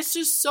anymore." And it's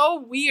just so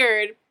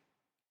weird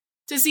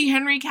to see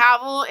Henry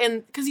Cavill,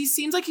 and because he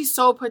seems like he's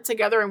so put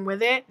together and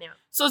with it. Yeah.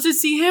 So to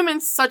see him in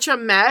such a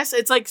mess,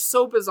 it's like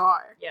so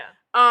bizarre. Yeah.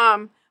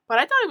 But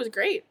I thought it was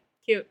great.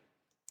 Cute.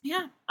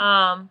 Yeah.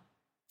 Um.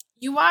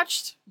 You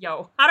watched?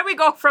 Yo, how do we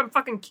go from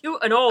fucking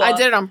cute Enola? I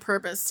did it on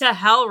purpose. To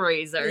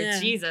Hellraiser. Yeah,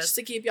 Jesus. just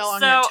to keep y'all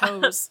on your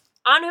toes.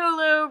 On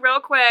Hulu, real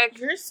quick.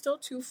 You're still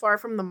too far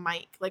from the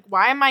mic. Like,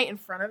 why am I in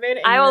front of it?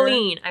 And I will you're-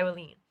 lean. I will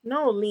lean.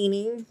 No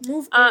leaning.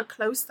 Move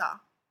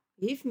closer.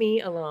 Leave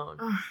me alone.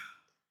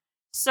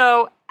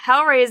 So,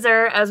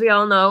 Hellraiser, as we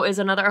all know, is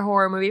another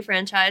horror movie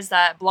franchise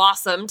that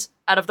blossomed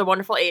out of the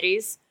wonderful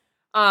 80s.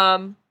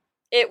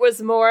 It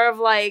was more of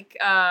like,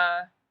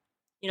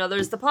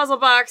 there's the puzzle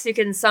box. You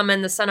can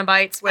summon the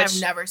Cenobites, which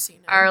I've never seen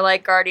it. are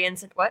like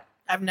guardians. What?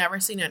 I've never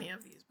seen any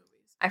of these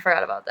movies. I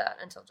forgot about that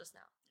until just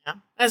now. Yeah,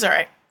 that's all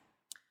right.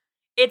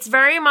 It's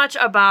very much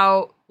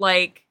about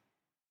like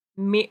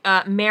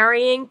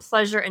marrying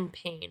pleasure and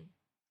pain,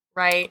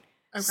 right?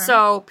 Okay.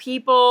 So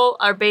people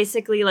are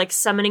basically like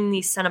summoning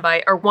these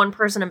Cenobites, or one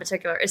person in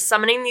particular is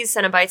summoning these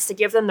Cenobites to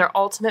give them their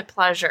ultimate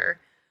pleasure.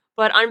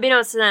 But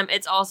unbeknownst to them,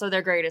 it's also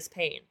their greatest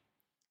pain.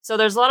 So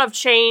there's a lot of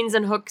chains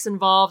and hooks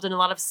involved and a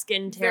lot of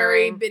skin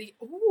tearing. Very bitty.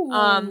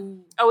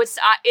 Ooh.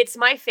 It's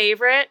my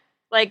favorite,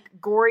 like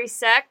gory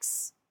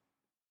sex.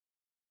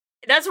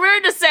 That's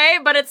weird to say,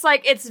 but it's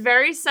like it's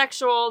very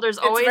sexual. There's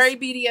always very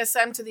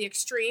BDSM to the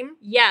extreme.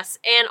 Yes,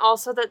 and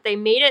also that they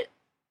made it.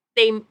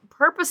 They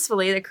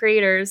purposefully, the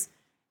creators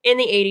in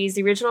the 80s,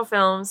 the original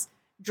films,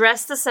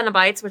 dressed the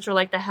Cenobites, which are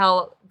like the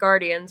Hell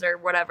Guardians or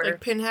whatever.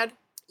 Like Pinhead?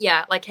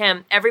 Yeah, like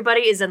him.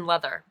 Everybody is in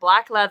leather.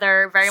 Black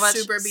leather, very much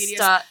super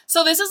BDSM.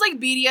 So this is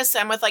like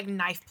BDSM with like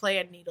knife play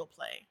and needle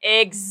play.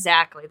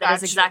 Exactly. That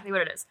is exactly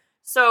what it is.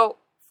 So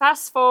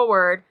fast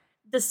forward,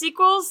 the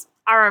sequels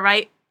are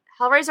alright.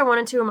 Hellraiser 1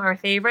 and 2 are my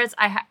favorites.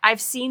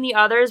 I've seen the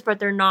others, but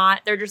they're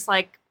not. They're just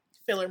like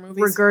filler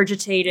movies.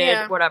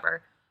 Regurgitated,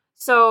 whatever.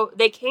 So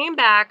they came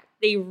back,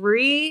 they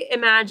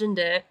reimagined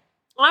it.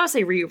 Well, I don't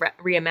say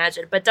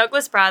reimagined, but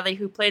Douglas Bradley,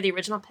 who played the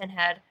original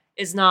Pinhead,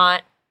 is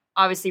not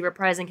obviously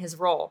reprising his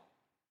role.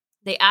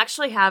 They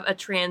actually have a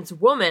trans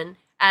woman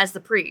as the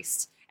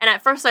priest. And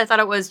at first I thought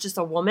it was just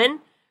a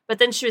woman, but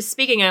then she was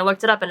speaking and I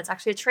looked it up and it's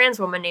actually a trans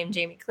woman named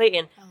Jamie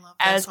Clayton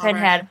as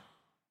Pinhead.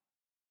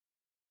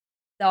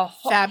 The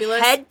whole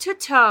fabulous, head to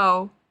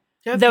toe.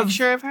 Do you have a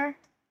picture of her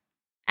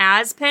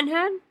as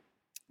Pinhead?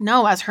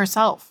 No, as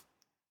herself.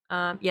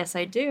 Yes,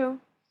 I do.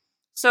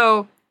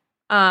 So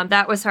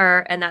that was her,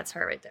 and that's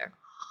her right there.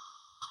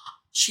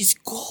 She's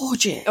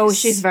gorgeous. Oh,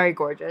 she's very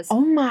gorgeous.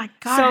 Oh my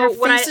god,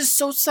 so her face is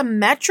so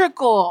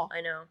symmetrical.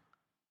 I know.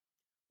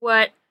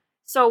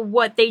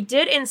 What they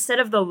did instead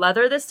of the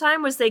leather this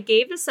time was they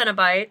gave the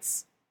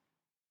Cenobites,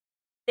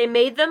 they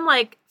made them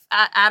like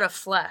out of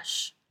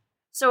flesh.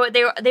 So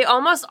they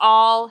almost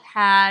all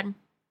had,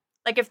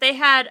 like if they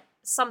had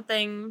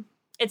something,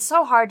 it's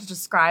so hard to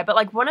describe, but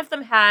like one of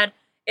them had,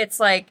 it's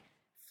like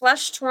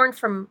flesh torn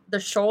from the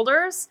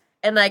shoulders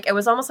and like it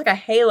was almost like a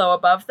halo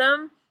above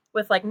them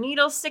with like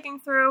needles sticking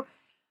through.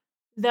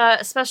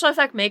 The special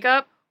effect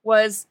makeup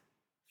was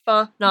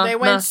phenomenal. They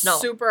went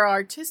super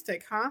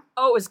artistic, huh?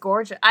 Oh, it was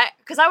gorgeous.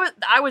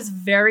 I was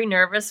very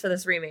nervous for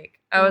this remake.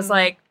 I was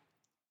like,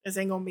 this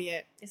ain't gonna be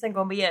it. This ain't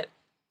gonna be it.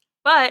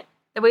 But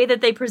the way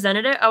that they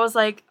presented it, I was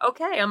like,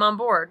 okay, I'm on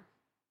board.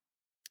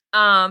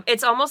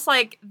 It's almost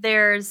like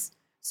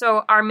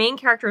so our main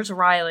character is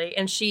Riley,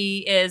 and she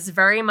is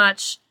very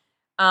much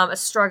a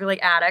struggling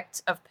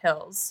addict of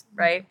pills,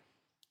 right?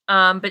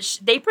 But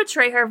they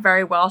portray her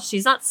very well.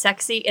 She's not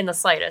sexy in the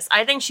slightest.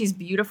 I think she's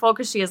beautiful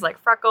because she has like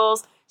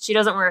freckles. She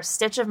doesn't wear a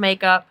stitch of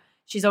makeup.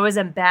 She's always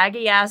in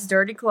baggy ass,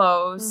 dirty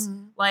clothes.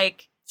 Mhm.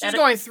 Like She's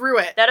going through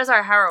it. that is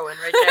our heroine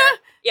right there.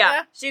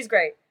 Yeah, she's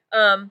great.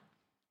 And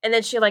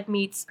then she like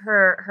meets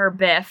her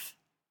Biff.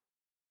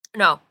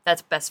 No,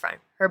 that's best friend.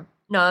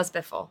 That's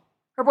Biffle.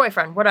 Her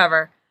boyfriend,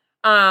 whatever.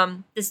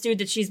 This dude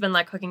that she's been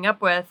like hooking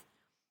up with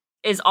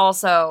is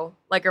also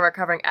like a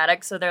recovering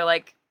addict, so they're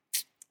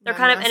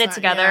kind of in it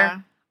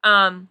together.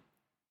 Yeah.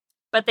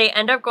 But they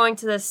end up going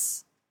to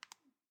this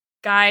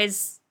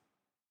guy's.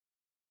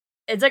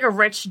 It's like a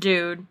rich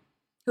dude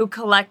who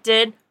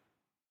collected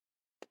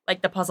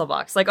like the puzzle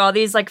box, like all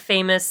these like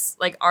famous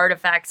like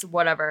artifacts,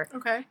 whatever.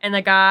 Okay. And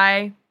the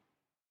guy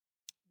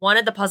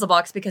wanted the puzzle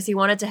box because he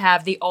wanted to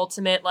have the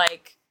ultimate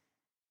like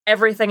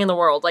everything in the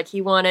world. Like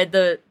he wanted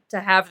to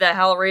have the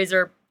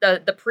Hellraiser,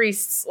 the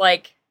priests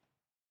like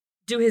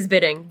do his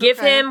bidding, give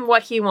him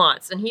what he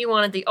wants, and he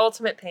wanted the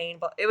ultimate pain.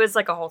 But it was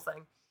like a whole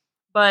thing.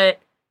 But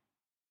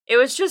it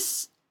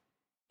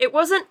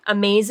wasn't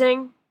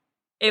amazing.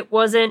 It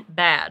wasn't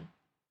bad.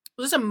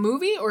 Was this a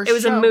movie or it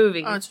was a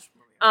movie? Oh, it's just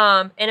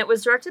a movie. And it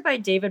was directed by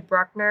David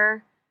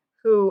Bruckner,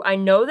 who I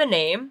know the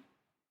name.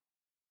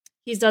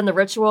 He's done The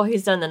Ritual.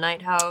 He's done The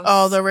Night House.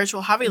 Oh, The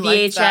Ritual. How do you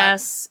like that?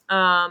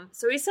 VHS.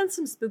 So he's done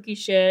some spooky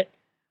shit.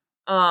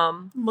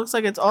 Looks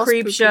like it's all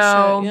Creep spooky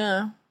Show. Shit.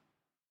 Yeah.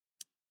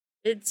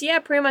 It's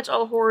pretty much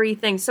all horror-y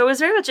things. So it's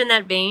very much in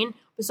that vein.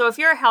 So if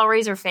you're a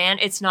Hellraiser fan,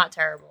 it's not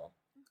terrible.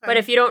 Okay. But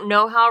if you don't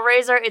know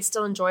Hellraiser, it's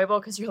still enjoyable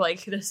because you're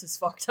like, this is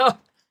fucked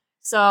up.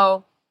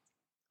 So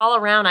all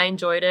around, I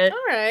enjoyed it.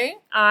 All right.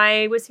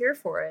 I was here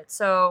for it.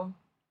 So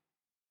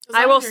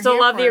I will still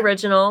love the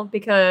original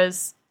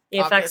because the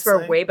effects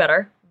were way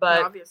better.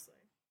 But obviously,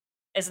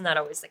 isn't that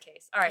always the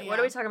case? All right, what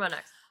are we talking about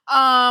next?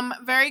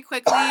 Very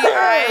quickly,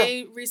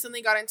 I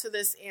recently got into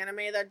this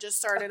anime that just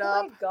started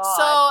up. Oh my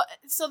god!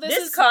 So this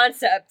is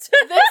concept.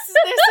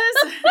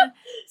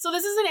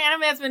 This is an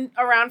anime that's been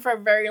around for a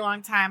very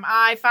long time.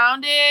 I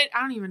found it.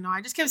 I don't even know.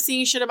 I just kept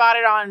seeing shit about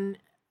it on.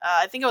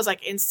 I think it was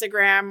like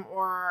Instagram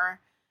or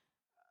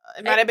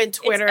it might have been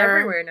Twitter. It's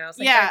everywhere now. It's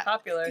like very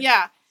popular.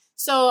 Yeah.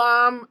 So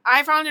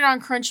I found it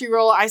on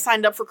Crunchyroll. I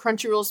signed up for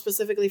Crunchyroll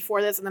specifically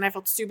for this, and then I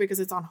felt stupid because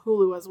it's on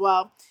Hulu as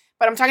well.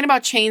 But I'm talking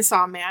about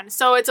Chainsaw Man.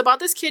 So it's about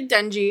this kid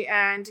Denji,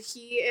 and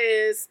he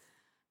is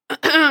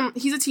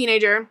he's a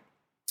teenager.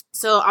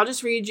 So I'll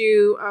just read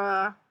you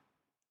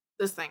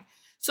this thing.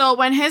 So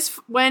when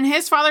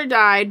his father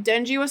died,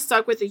 Denji was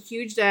stuck with a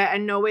huge debt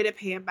and no way to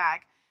pay it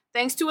back.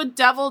 Thanks to a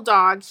devil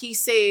dog he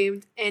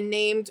saved and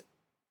named.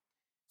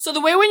 So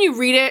the way when you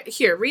read it,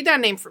 here, read that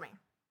name for me.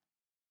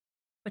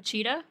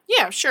 Pachita?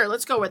 Yeah, sure.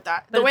 Let's go with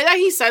that. The way that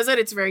he says it,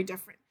 it's very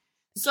different.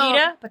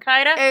 Pachita?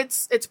 Pachita?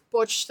 It's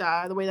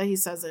Pochita. The way that he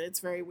says it, it's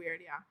very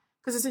weird. Yeah,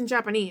 because it's in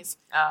Japanese.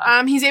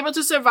 Oh. He's able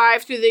to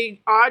survive through the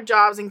odd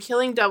jobs and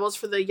killing devils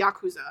for the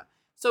Yakuza.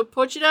 So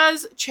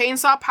Pochita's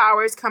chainsaw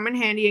powers come in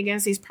handy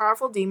against these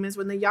powerful demons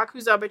when the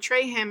Yakuza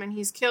betray him and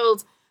he's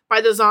killed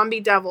by the zombie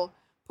devil.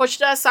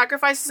 Pochita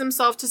sacrifices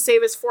himself to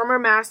save his former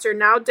master.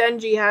 Now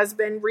Denji has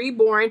been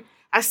reborn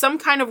as some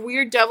kind of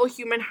weird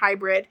devil-human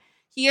hybrid.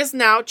 He is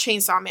now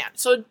Chainsaw Man.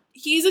 So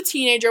he's a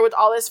teenager with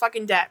all this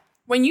fucking debt.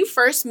 When you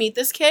first meet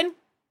this kid,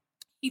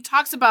 he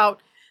talks about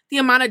the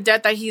amount of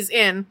debt that he's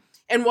in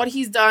and what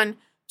he's done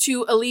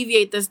to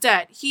alleviate this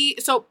debt.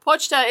 So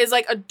Pochita is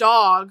like a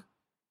dog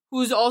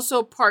who's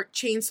also part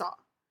chainsaw.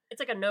 It's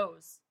like a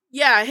nose.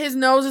 Yeah, his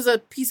nose is a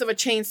piece of a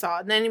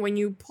chainsaw. And then when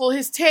you pull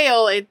his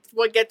tail, it's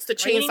what gets the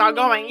chainsaw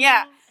going.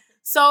 Yeah.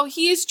 So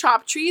he's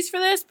chopped trees for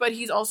this, but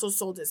he's also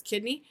sold his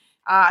kidney.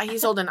 He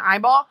sold an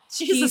eyeball.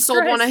 He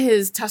sold one of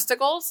his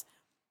testicles.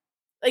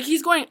 Like,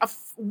 he's going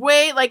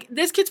way, like,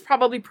 this kid's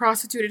probably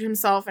prostituted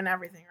himself and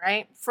everything,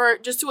 right?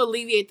 Just to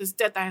alleviate this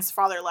debt that his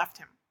father left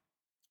him.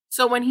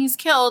 So when he's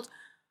killed,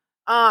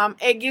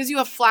 it gives you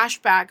a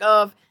flashback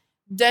of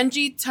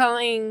Denji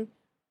telling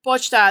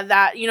Pochita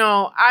that,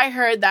 I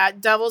heard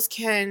that devils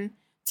can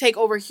take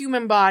over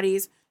human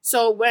bodies.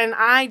 So when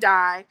I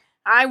die,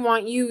 I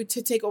want you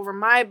to take over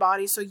my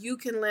body so you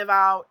can live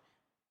out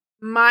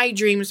my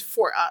dreams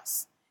for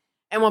us.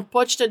 And what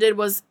Pochita did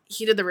was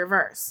he did the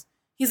reverse.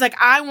 He's like,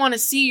 I want to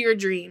see your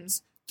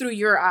dreams through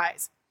your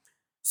eyes.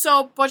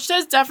 So Pochita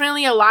is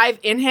definitely alive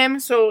in him.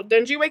 So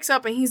Denji wakes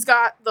up and he's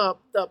got the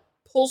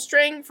pull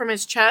string from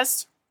his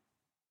chest.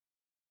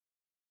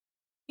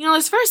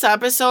 This first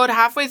episode,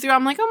 halfway through,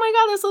 I'm like, oh my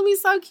god, this will be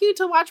so cute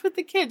to watch with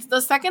the kids.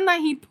 The second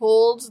that he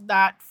pulled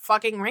that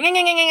fucking ring,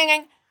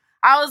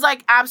 I was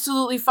like,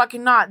 absolutely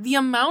fucking not. The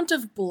amount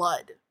of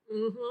blood.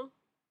 Mm-hmm.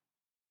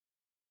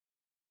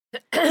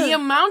 The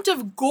amount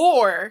of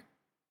gore.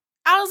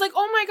 I was like,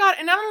 oh my god.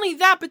 And not only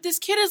that, but this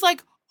kid is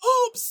like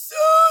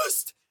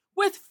obsessed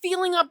with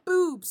feeling up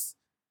boobs.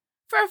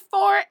 For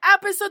 4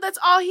 episodes, that's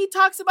all he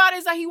talks about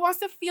is that he wants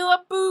to feel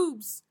up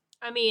boobs.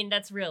 I mean,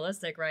 that's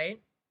realistic,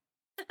 right?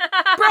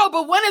 Bro,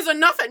 but when is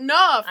enough, I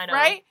know.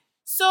 right?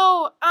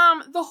 So,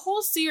 the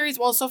whole series,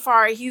 well, so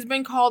far, he's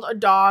been called a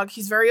dog.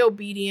 He's very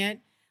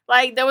obedient.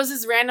 Like, there was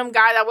this random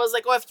guy that was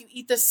like, oh, if you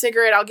eat this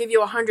cigarette, I'll give you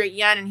 100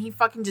 yen. And he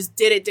fucking just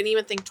did it. Didn't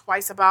even think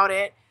twice about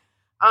it.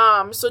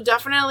 So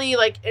definitely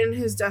like in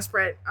his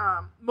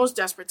most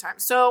desperate time.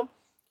 So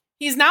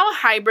he's now a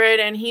hybrid,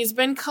 and he's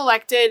been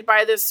collected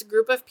by this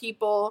group of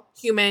people,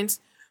 humans,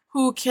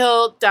 who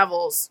kill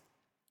devils.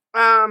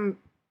 You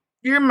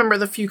remember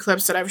the few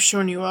clips that I've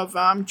shown you of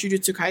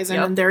Jujutsu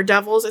Kaisen and their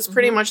devils? It's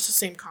pretty much the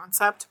same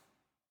concept.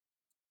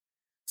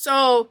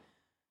 So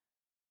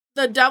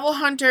the devil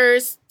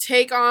hunters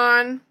take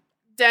on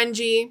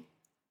Denji,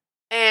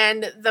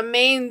 and the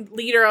main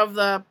leader of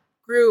the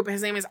group,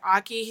 his name is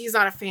Aki. He's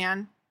not a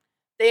fan.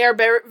 They are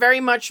very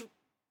much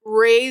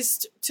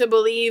raised to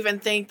believe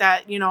and think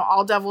that, you know,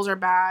 all devils are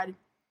bad.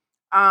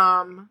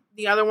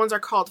 The other ones are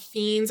called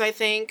fiends, I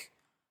think.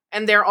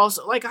 And they're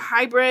also like a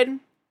hybrid.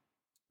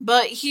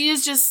 But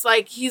he's just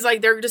like,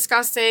 they're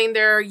disgusting.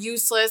 They're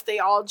useless. They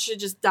all should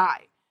just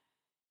die.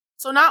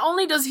 So not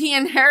only does he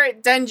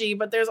inherit Denji,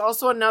 but there's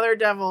also another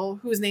devil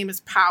whose name is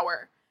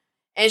Power.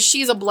 And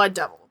she's a blood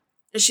devil.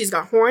 And she's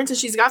got horns and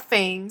she's got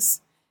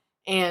fangs.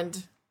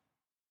 And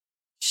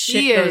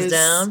she goes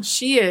down.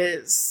 She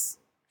is.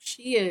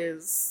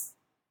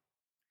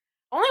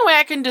 Only way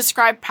I can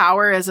describe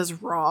Power is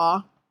as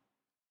raw.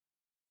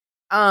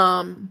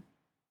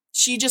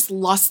 She just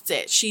lusts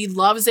it. She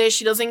loves it.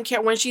 She doesn't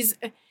care when she's...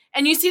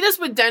 And you see this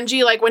with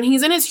Denji, like when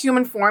he's in his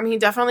human form, he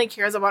definitely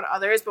cares about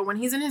others. But when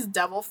he's in his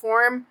devil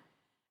form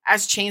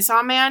as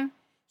Chainsaw Man,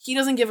 he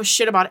doesn't give a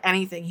shit about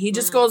anything. He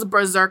just goes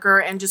berserker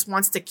and just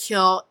wants to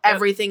kill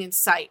everything in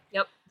sight.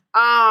 Yep.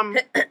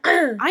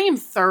 I am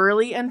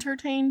thoroughly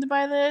entertained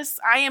by this.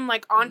 I am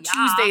like on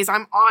Tuesdays,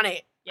 I'm on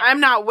it. Yep.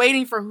 I'm not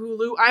waiting for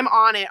Hulu. I'm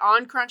on it,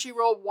 on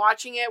Crunchyroll,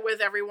 watching it with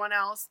everyone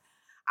else.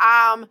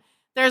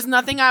 There's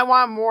nothing I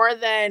want more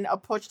than a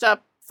pushed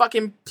up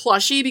fucking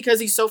plushie because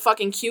he's so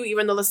fucking cute,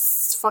 even though the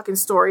fucking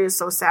story is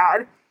so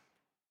sad.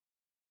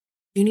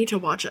 You need to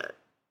watch it.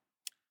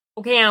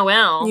 Okay, I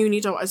will. You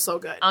need to watch. It's so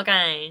good.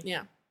 Okay.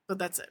 Yeah, but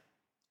that's it.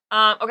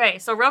 Okay,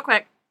 so real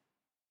quick.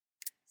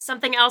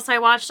 Something else I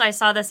watched, I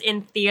saw this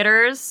in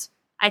theaters.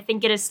 I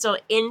think it is still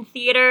in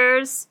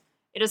theaters.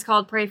 It is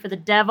called Pray for the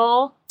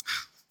Devil.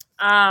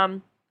 I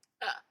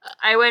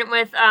went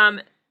with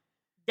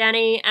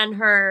Denny and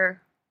her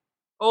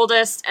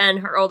oldest and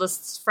her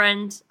oldest's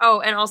friend.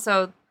 Oh, and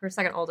also her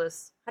second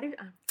oldest. How do you...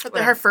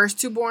 her first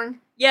two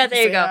born? Yeah,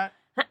 there you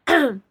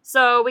go.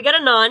 So we got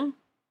a nun.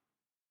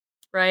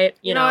 Right?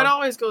 You know, it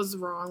always goes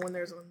wrong when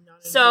there's a nun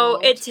involved. So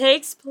it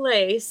takes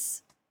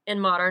place in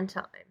modern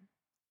time.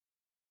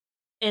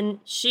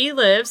 And she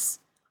lives,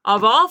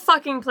 of all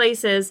fucking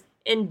places,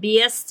 in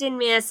Boston,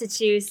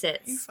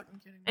 Massachusetts. Are you fucking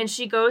kidding me? And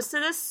she goes to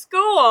this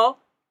school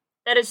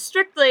that is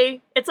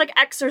strictly, it's like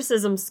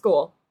exorcism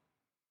school.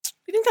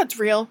 You think that's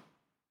real?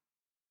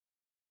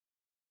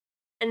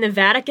 In the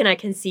Vatican, I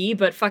can see,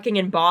 but fucking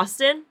in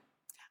Boston?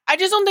 I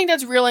just don't think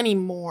that's real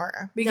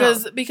anymore.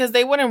 Because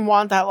they wouldn't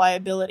want that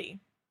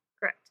liability.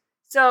 Correct.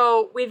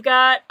 So we've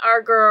got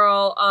our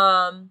girl,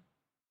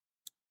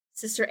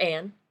 Sister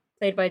Anne,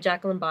 played by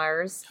Jacqueline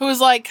Byers.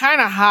 Who's, like,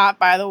 kind of hot,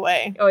 by the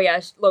way. Oh,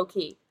 yeah,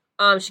 low-key.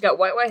 She got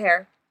white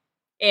hair.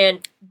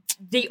 And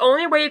the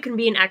only way you can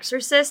be an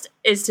exorcist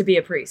is to be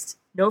a priest.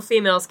 No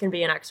females can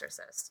be an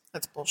exorcist.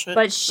 That's bullshit.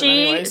 But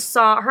she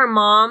saw her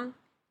mom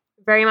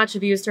very much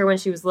abused her when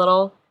she was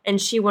little. And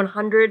she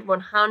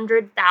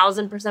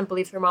 100,000%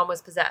 believes her mom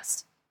was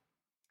possessed.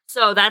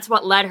 So that's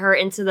what led her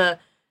into the,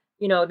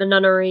 the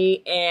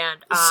nunnery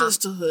and...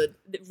 sisterhood.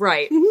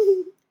 Right.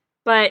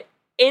 But...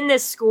 in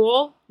this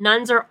school,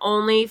 nuns are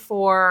only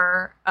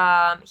for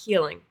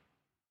healing,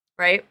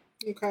 right?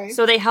 Okay.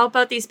 So they help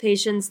out these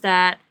patients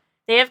that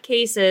they have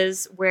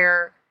cases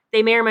where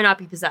they may or may not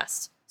be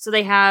possessed. So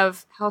they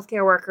have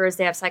healthcare workers,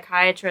 they have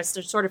psychiatrists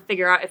to sort of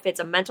figure out if it's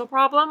a mental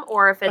problem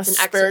or if it's a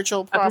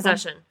spiritual problem. A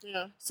possession.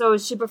 Yeah. So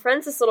she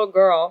befriends this little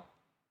girl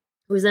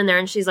who's in there,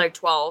 and she's like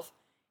 12.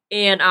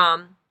 And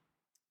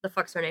the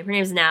fuck's her name? Her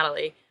name's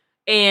Natalie.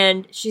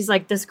 And she's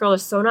like, this girl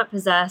is so not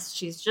possessed.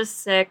 She's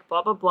just sick.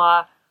 Blah blah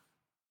blah.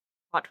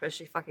 Plot twist,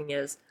 she fucking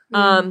is.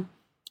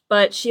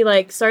 But she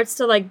like starts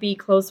to like be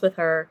close with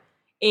her,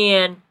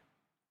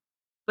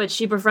 but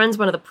she befriends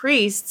one of the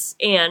priests,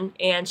 and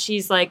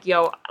she's like,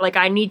 yo, like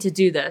I need to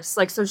do this.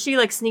 Like, so she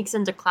like sneaks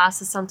into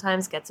classes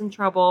sometimes, gets in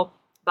trouble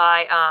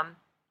by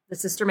the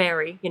Sister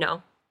Mary,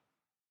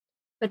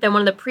 But then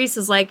one of the priests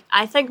is like,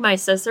 I think my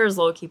sister is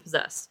low-key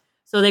possessed.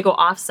 So they go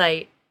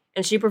off-site,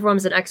 and she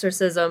performs an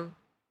exorcism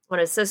on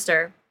his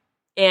sister.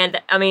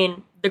 And I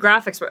mean, the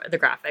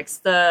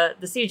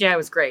CGI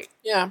was great.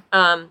 Yeah.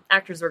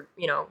 Actors were,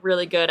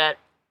 really good at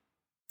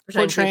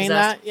portraying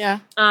that. Yeah.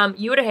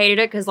 You would have hated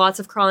it because lots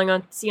of crawling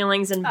on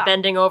ceilings and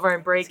bending over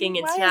and breaking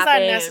and snapping. Why is that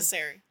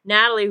necessary?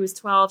 Natalie, who's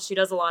 12, she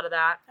does a lot of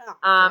that.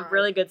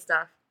 Really good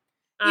stuff.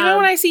 Even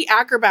when I see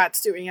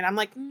acrobats doing it, I'm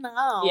like,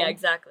 no. Yeah,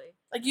 exactly.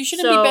 Like, you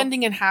shouldn't be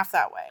bending in half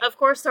that way. Of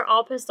course, they're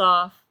all pissed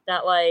off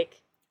that,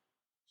 like,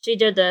 she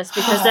did this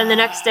because then the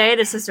next day,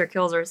 the sister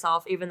kills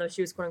herself, even though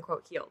she was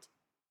quote-unquote healed.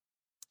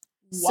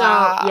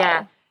 Wow. So,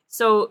 yeah.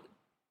 So,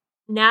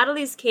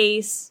 Natalie's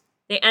case,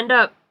 they end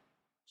up,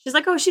 she's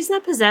like, oh, she's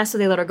not possessed, so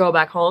they let her go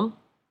back home.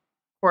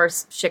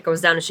 course, shit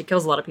goes down and she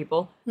kills a lot of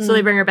people. Mm-hmm. So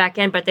they bring her back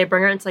in, but they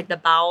bring her into, like, the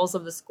bowels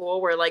of the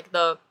school where, like,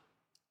 the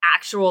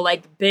actual,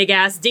 like,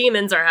 big-ass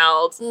demons are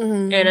held.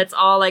 Mm-hmm. And it's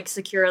all, like,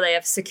 secure. They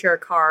have secure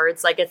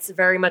cards. Like, it's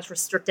very much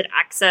restricted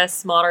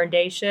access,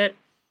 modern-day shit.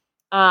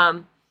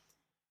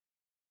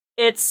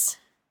 It's...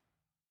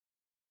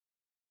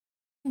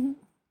 Mm-hmm.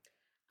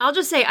 I'll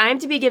just say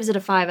IMDb gives it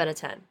a 5 out of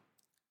 10.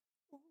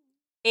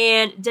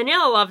 And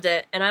Daniela loved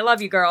it, and I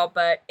love you, girl,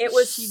 but it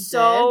was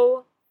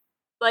so...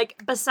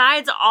 Like,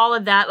 besides all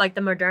of that, like,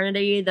 the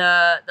modernity,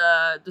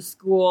 the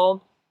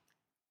school,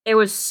 it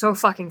was so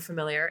fucking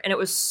familiar, and it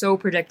was so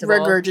predictable.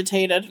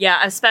 Regurgitated.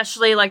 Yeah,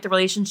 especially, like, the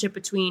relationship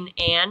between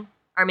Anne,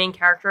 our main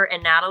character,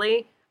 and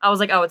Natalie. I was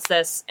like, oh, it's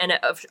this, and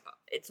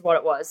it's what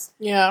it was.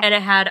 Yeah. And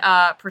it had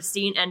a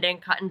pristine ending,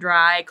 cut and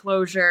dry,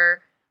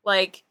 closure.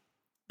 Like,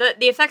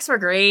 the effects were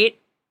great,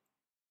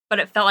 but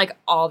it felt like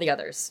all the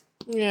others.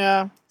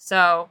 Yeah.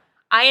 So,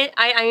 I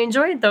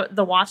enjoyed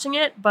the watching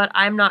it, but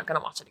I'm not going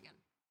to watch it again.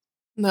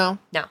 No.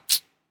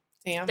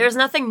 Damn. There's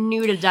nothing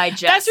new to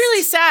digest. That's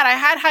really sad. I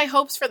had high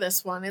hopes for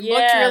this one. It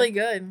looked really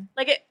good.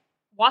 Like,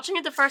 watching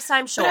it the first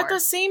time, sure. But at the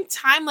same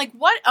time, like,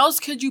 what else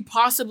could you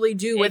possibly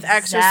do with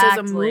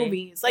exorcism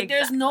movies? Like,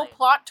 there's no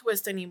plot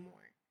twist anymore.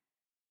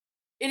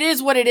 It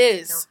is what it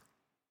is.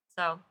 No.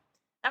 So,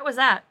 that was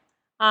that.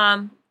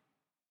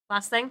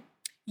 Last thing?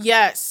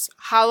 Yes.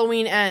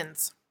 Halloween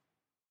Ends.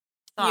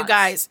 Thoughts? You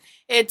guys,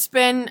 it's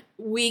been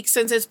weeks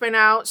since it's been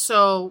out,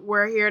 so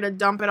we're here to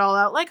dump it all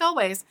out, like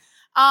always.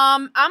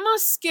 I'm gonna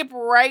skip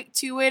right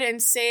to it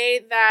and say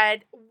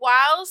that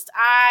whilst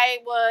I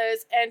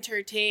was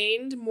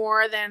entertained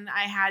more than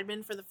I had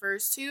been for the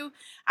first two,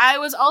 I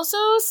was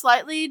also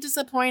slightly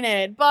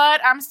disappointed,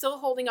 but I'm still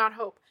holding out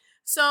hope.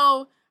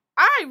 So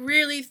I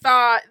really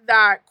thought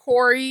that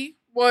Corey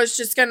was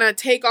just gonna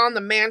take on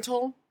the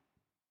mantle.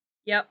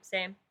 Yep,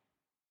 same.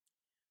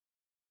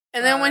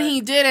 And then when he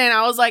didn't,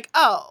 I was like,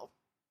 oh,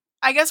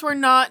 I guess we're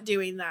not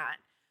doing that.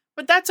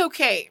 But that's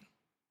okay.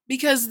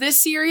 Because this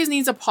series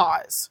needs a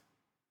pause.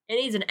 It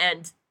needs an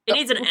end. It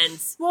needs an end.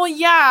 Well,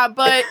 yeah,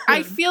 but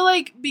I feel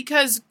like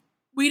because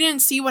we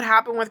didn't see what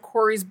happened with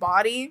Corey's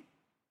body,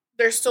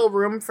 there's still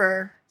room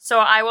for... So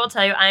I will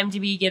tell you,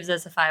 IMDb gives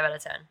us a 5 out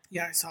of 10.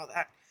 Yeah, I saw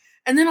that.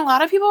 And then a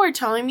lot of people were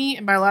telling me,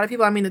 and by a lot of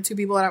people, I mean the two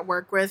people that I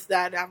work with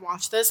that have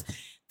watched this,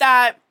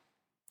 that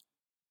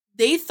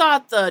they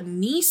thought the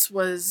niece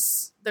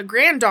was... the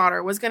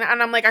granddaughter was gonna...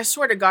 And I'm like, I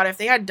swear to God, if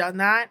they had done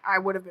that, I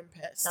would have been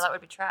pissed. No, that would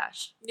be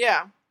trash.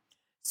 Yeah.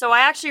 So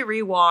I actually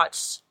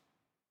rewatched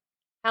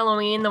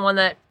Halloween, the one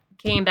that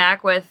came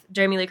back with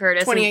Jamie Lee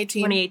Curtis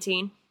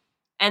 2018.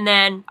 And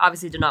then,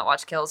 obviously, did not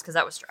watch Kills, because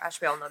that was trash.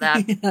 We all know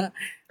that. Yeah.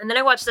 And then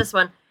I watched this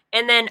one.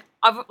 And then,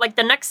 like,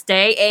 the next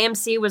day,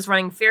 AMC was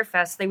running Fear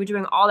Fest. They were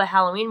doing all the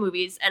Halloween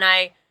movies. And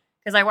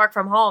because I work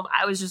from home,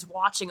 I was just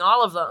watching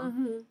all of them.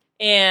 Mm-hmm.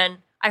 And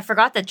I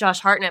forgot that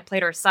Josh Hartnett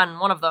played her son in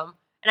one of them.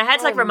 And I had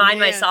to, like,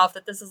 remind myself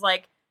that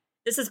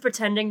this is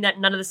pretending that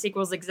none of the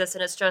sequels exist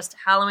and it's just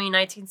Halloween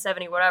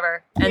 1970,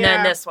 whatever. And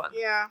then this one.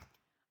 Yeah.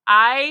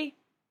 I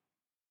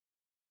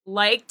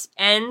liked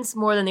Ends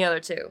more than the other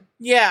two.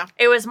 Yeah.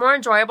 It was more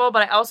enjoyable,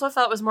 but I also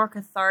felt it was more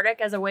cathartic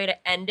as a way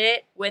to end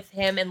it with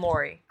him and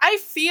Laurie. I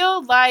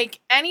feel like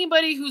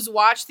anybody who's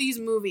watched these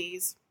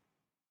movies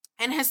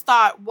and has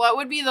thought, what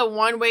would be the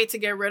one way to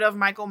get rid of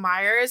Michael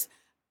Myers?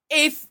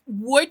 If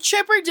Wood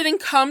Chipper didn't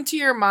come to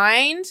your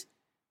mind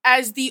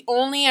as the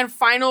only and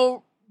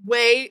final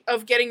way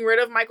of getting rid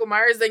of Michael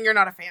Myers, then you're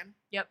not a fan.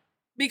 Yep.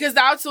 Because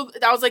that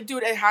was like,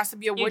 dude, it has to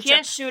be a wood chipper. You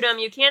can't shoot him.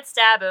 You can't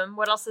stab him.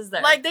 What else is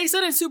there? Like they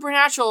said in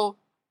Supernatural,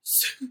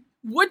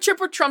 wood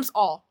chipper trumps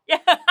all. Yeah.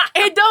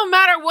 It don't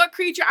matter what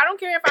creature. I don't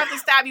care if I have to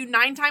stab you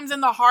 9 times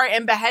in the heart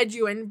and behead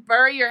you and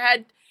bury your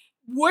head.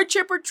 Wood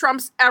chipper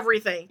trumps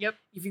everything. Yep.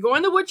 If you go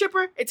in the wood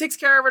chipper, it takes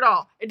care of it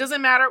all. It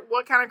doesn't matter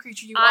what kind of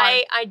creature you are.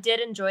 I did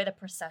enjoy the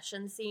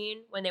procession scene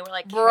when they were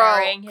like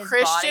carrying his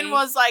Christian body.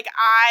 was like,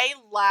 I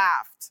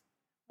laughed.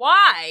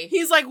 Why?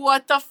 He's like,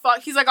 what the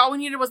fuck? He's like, all we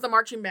needed was the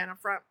marching band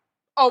up front.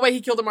 Oh, wait,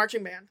 he killed the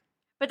marching band.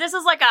 But this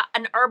is like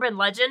an urban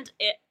legend.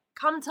 It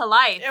come to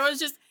life. It was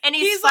just... And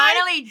he's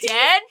finally like,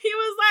 dead? He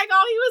was like,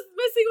 all he was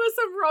missing was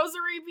some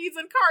rosary beads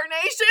and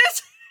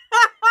carnations.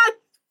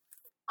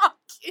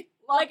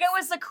 Like it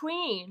was the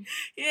queen.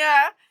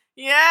 Yeah.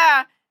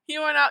 Yeah. He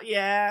went out.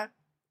 Yeah.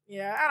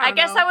 Yeah. I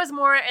guess I was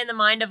more in the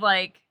mind of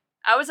like,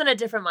 I was in a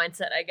different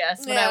mindset, I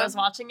guess, when I was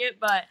watching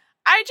it, but...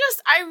 I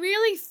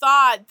really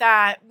thought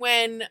that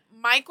when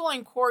Michael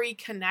and Corey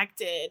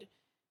connected,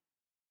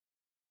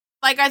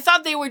 like, I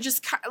thought they were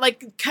just,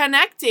 like,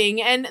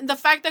 connecting, and the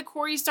fact that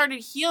Corey started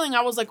healing,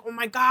 I was like, oh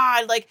my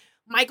God, like,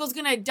 Michael's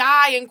gonna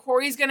die, and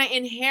Corey's gonna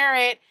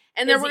inherit,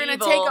 and then we're gonna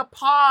take a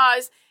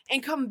pause,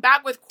 and come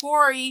back with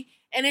Corey,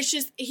 and it's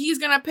just, he's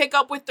gonna pick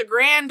up with the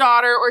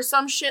granddaughter, or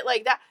some shit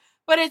like that,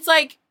 but it's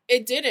like,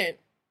 it didn't.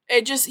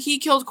 It just, he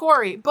killed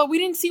Corey, but we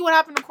didn't see what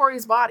happened to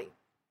Corey's body.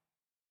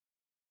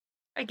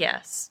 I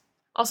guess.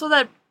 Also,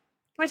 can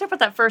we talk about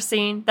that first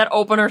scene? That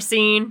opener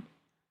scene?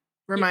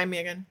 Remind me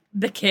again.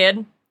 The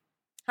kid.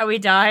 How he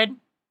died.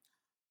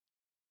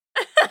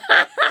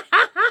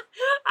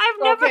 I've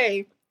never.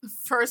 Okay,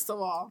 first of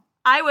all,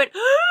 I would,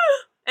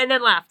 and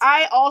then laughed.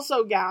 I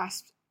also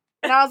gasped.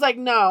 And I was like,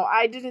 no,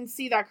 I didn't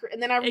see that.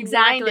 And then I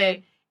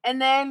rewinded.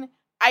 And then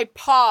I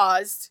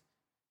paused.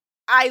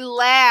 I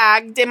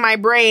lagged in my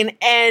brain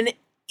and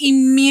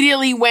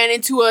immediately went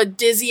into a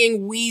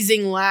dizzying,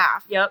 wheezing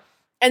laugh. Yep.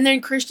 And then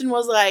Christian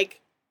was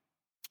like,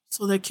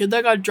 so the kid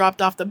that got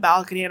dropped off the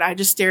balcony, and I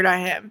just stared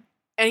at him.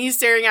 And he's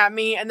staring at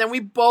me. And then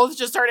we both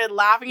just started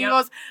laughing. Yep. He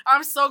goes,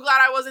 I'm so glad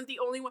I wasn't the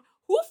only one.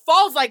 Who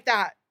falls like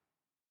that?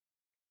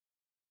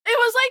 It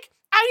was like,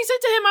 I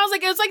said to him, I was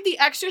like, it's like The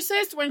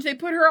Exorcist when they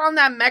put her on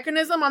that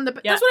mechanism on the...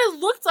 Yeah. That's what it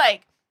looked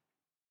like.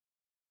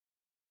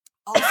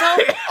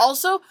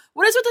 Also,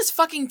 what is with this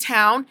fucking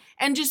town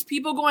and just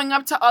people going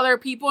up to other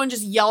people and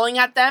just yelling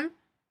at them?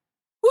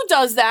 Who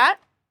does that?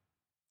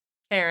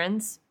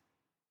 Karens.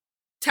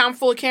 Town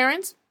full of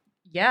Karens?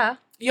 Yeah.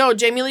 Yo,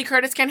 Jamie Lee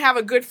Curtis can't have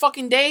a good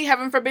fucking day.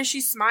 Heaven forbid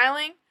she's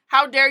smiling.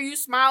 How dare you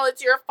smile?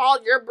 It's your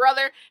fault. Your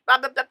brother, blah,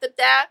 blah, blah, blah,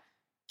 blah,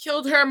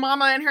 killed her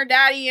mama and her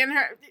daddy and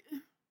her...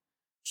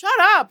 Shut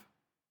up.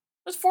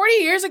 It was 40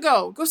 years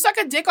ago. Go suck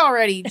a dick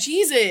already.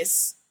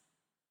 Jesus.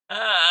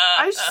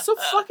 I'm so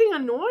fucking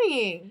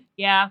annoying.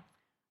 Yeah.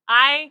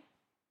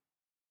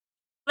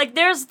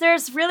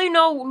 There's really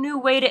no new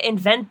way to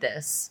invent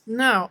this.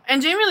 No.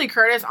 And Jamie Lee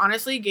Curtis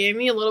honestly gave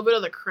me a little bit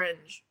of the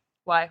cringe.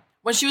 Why?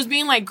 When she was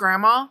being like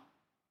grandma.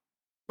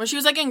 When she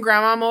was like in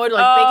grandma mode,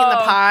 like baking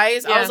the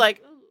pies. Yeah. I was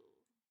like, ooh.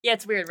 Yeah,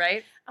 it's weird,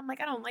 right? I'm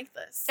like, I don't like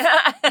this.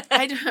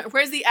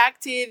 Where's the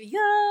active?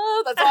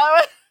 Yeah, that's all I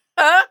want.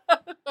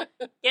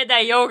 Get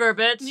that yogurt,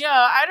 bitch. Yeah,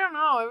 I don't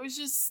know. It was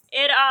just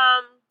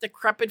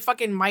decrepit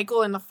fucking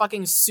Michael in the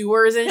fucking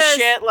sewers and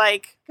shit.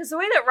 Like, because the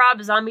way that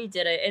Rob Zombie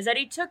did it is that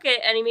he took it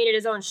and he made it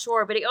his own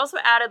shore, but he also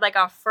added like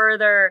a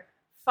further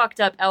fucked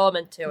up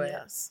element to it.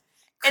 Yes,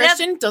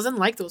 Christian doesn't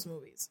like those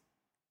movies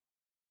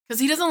because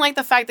he doesn't like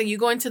the fact that you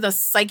go into the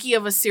psyche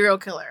of a serial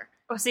killer.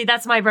 Oh, see,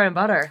 that's my bread and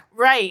butter.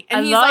 Right,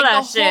 and he's like,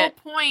 the shit. whole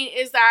point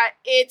is that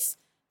it's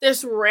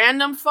this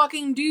random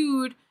fucking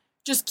dude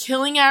just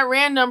killing at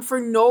random for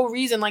no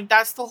reason. Like,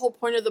 that's the whole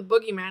point of the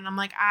boogeyman. I'm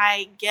like,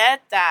 I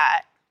get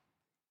that.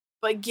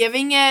 But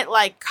giving it,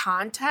 like,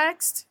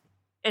 context...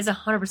 is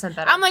 100%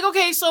 better. I'm like,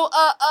 okay, so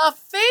a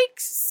fake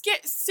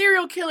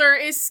serial killer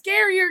is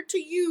scarier to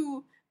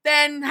you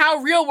than how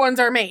real ones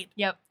are made.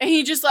 Yep. And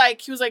he was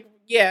like,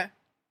 yeah.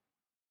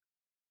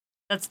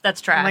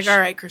 That's trash. I'm like, all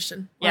right,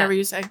 Christian. Whatever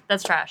you say.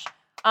 That's trash.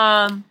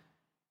 But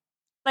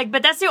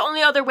that's the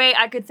only other way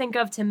I could think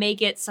of to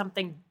make it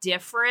something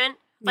different.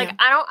 Like,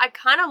 yeah. I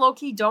kind of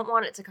low-key don't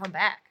want it to come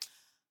back.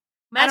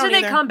 Imagine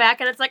they come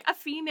back and it's like a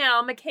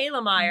female Michaela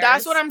Myers.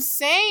 That's what I'm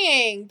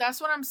saying.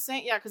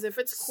 Yeah, because if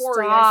it's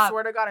Corey, I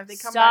swear to God, if they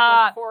come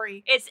back with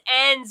Corey. It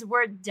ends.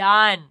 We're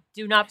done.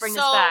 Do not bring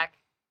this back.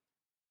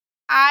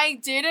 I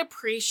did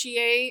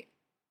appreciate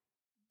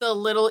the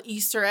little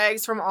Easter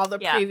eggs from all the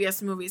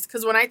previous movies.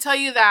 Because when I tell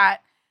you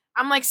that,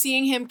 I'm like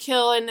seeing him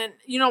kill and then,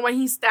 you know, when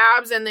he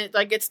stabs and it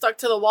like gets stuck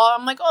to the wall,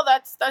 I'm like, oh,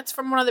 that's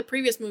from one of the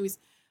previous movies.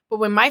 But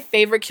when my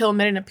favorite kill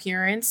made an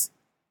appearance,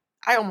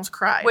 I almost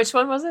cried. Which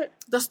one was it?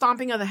 The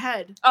stomping of the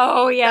head.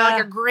 Oh, yeah.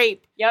 Like a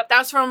grape. Yep.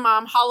 That's from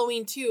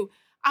Halloween 2.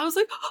 I was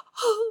like,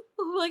 oh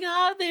my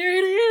God, there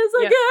it is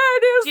again.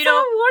 It's so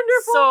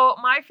wonderful. So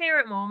my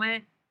favorite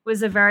moment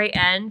was the very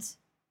end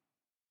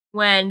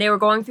when they were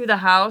going through the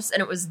house and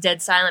it was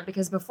dead silent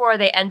because before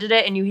they ended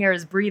it and you hear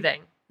his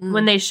breathing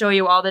when they show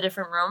you all the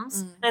different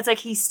rooms. And it's like,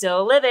 he's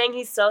still living.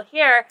 He's still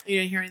here. You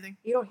didn't hear anything.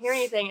 You don't hear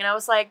anything. And I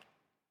was like,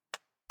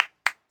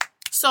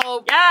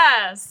 so,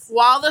 yes.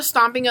 While the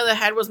stomping of the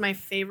head was my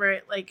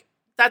favorite, like,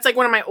 that's like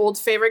one of my old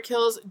favorite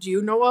kills. Do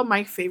you know what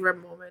my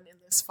favorite moment in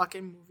this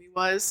fucking movie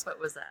was? What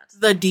was that?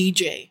 The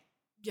DJ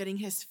getting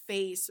his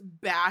face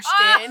bashed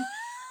in.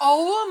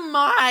 Oh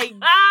my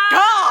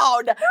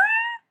God.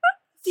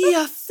 The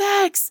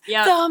effects.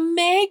 Yep. The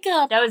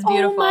makeup. That was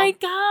beautiful. Oh my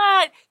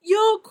God.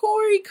 Yo,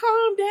 Corey,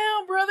 calm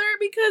down, brother,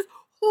 because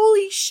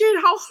holy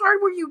shit, how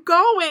hard were you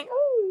going?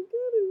 Oh, God.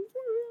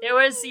 It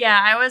was,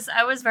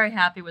 I was very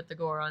happy with the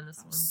gore on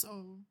this one.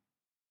 So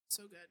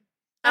good.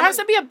 There has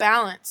to be a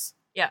balance.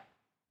 Yeah.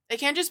 It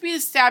can't just be the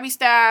stabby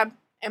stab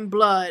and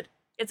blood.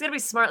 It's gonna be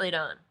smartly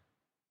done.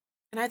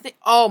 And I think,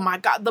 oh my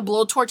God, the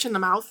blowtorch in the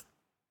mouth.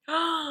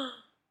 Bro,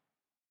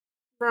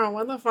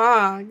 what the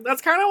fuck?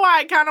 That's kind of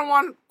why I kind of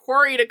want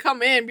Corey to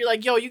come in and be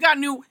like, yo, you got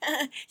new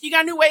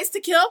ways to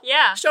kill?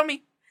 Yeah. Show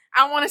me.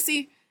 I want to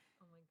see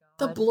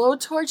the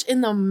blowtorch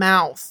in the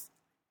mouth.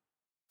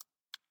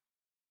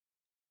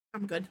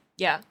 I'm good.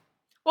 Yeah.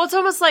 Well, it's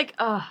almost like,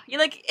 you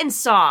like in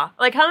Saw.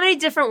 Like, how many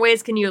different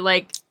ways can you,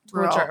 like,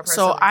 torture a person?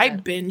 So I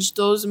binged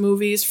those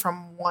movies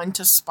from 1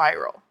 to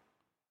Spiral.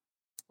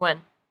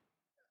 When?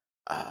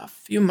 A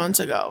few months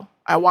ago.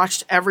 I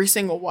watched every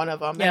single one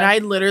of them. Yeah. And I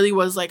literally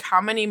was like, how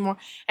many more?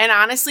 And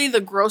honestly,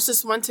 the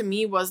grossest one to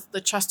me was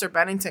the Chester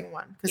Bennington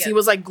one. Because he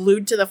was, like,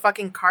 glued to the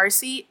fucking car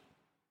seat.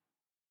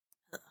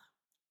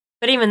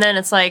 But even then,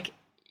 it's like,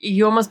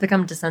 you almost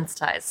become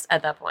desensitized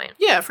at that point.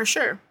 Yeah, for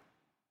sure.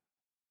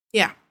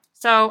 Yeah.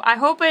 So I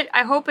hope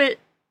it.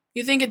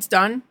 You think it's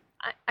done?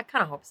 I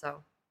kind of hope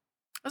so.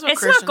 That's what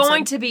It's Christian not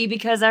going said. to be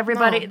because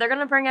everybody, No. they're going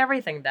to bring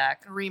everything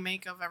back. A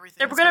remake of everything.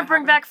 They're that's going to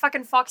bring happen. back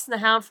fucking Fox and the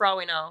Hound for all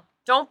we know.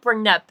 Don't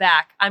bring that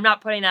back. I'm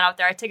not putting that out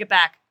there. I take it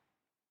back.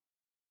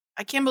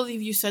 I can't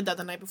believe you said that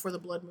the night before the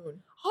blood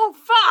moon. Oh,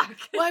 fuck.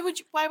 Why would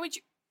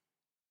you?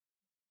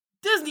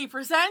 Disney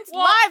presents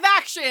What? live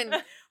action.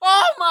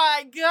 Oh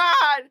my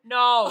god.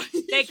 No,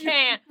 they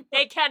can't.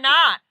 They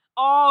cannot.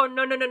 Oh,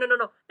 no.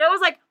 That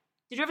was like,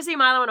 did you ever see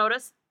Milo and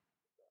Otis?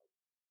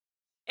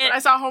 I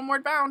saw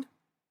Homeward Bound.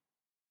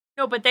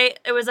 No, but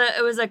it was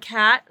a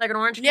cat, like an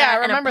orange cat, Yeah, I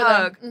and remember a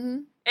pug, that. Mm-hmm.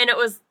 and it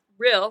was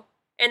real.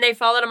 And they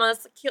followed him on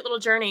this cute little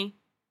journey,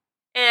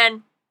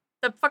 and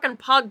the fucking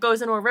pug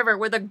goes into a river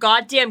with a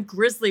goddamn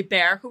grizzly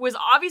bear who was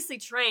obviously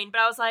trained.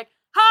 But I was like,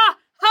 ha,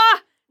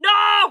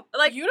 no!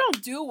 Like, You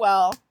don't do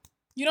well.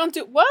 You don't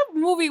do. What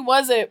movie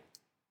was it?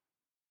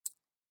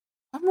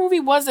 What movie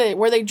was it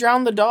where they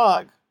drowned the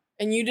dog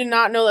and you did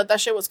not know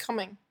that shit was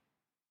coming?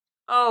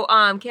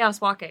 oh, Chaos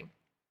Walking.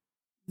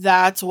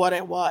 That's what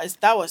it was.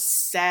 That was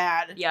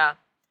sad. Yeah,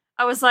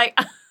 I was like,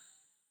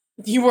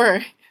 You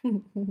were.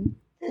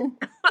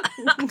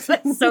 I'm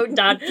so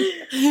done.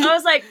 I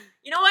was like,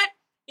 you know what?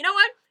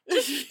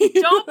 Just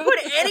don't put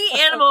any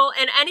animal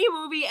in any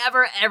movie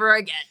ever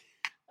again.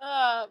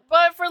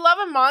 But for Love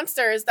and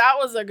Monsters, that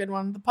was a good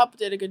one. The pup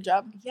did a good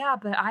job. Yeah,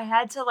 but I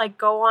had to like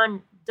go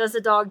on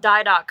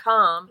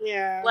doesthedogdie.com.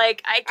 Yeah.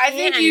 Like I can't I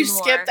think you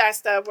anymore. skipped that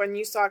stuff when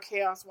you saw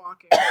Chaos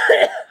Walking.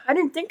 I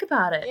didn't think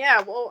about it.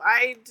 Yeah, well,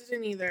 I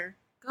didn't either.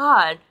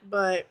 God.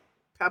 But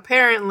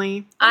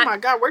apparently, oh my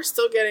god, we're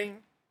still getting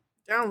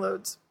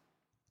downloads.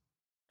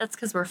 That's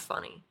because we're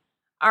funny.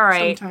 All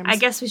right. Sometimes. I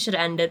guess we should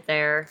end it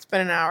there. It's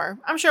been an hour.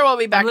 I'm sure we'll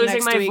be back I'm losing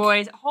next my week.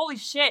 voice. Holy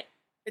shit.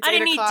 It's I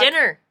didn't 8 eat o'clock.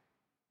 dinner.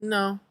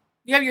 No.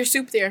 You have your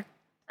soup there.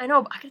 I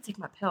know, but I gotta take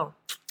my pill.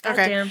 God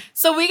Okay. damn.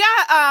 So we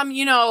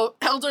got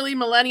elderly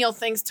millennial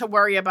things to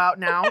worry about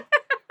now.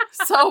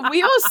 So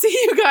we will see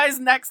you guys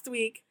next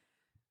week.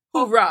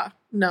 Hoorah.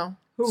 No.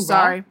 Hoorah?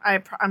 Sorry.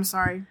 I'm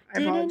sorry.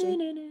 I apologize.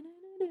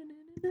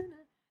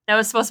 That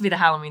was supposed to be the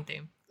Halloween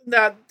theme.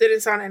 That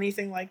didn't sound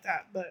anything like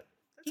that, but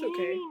that's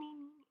okay.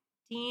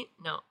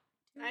 No.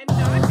 I'm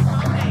not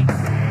promoting.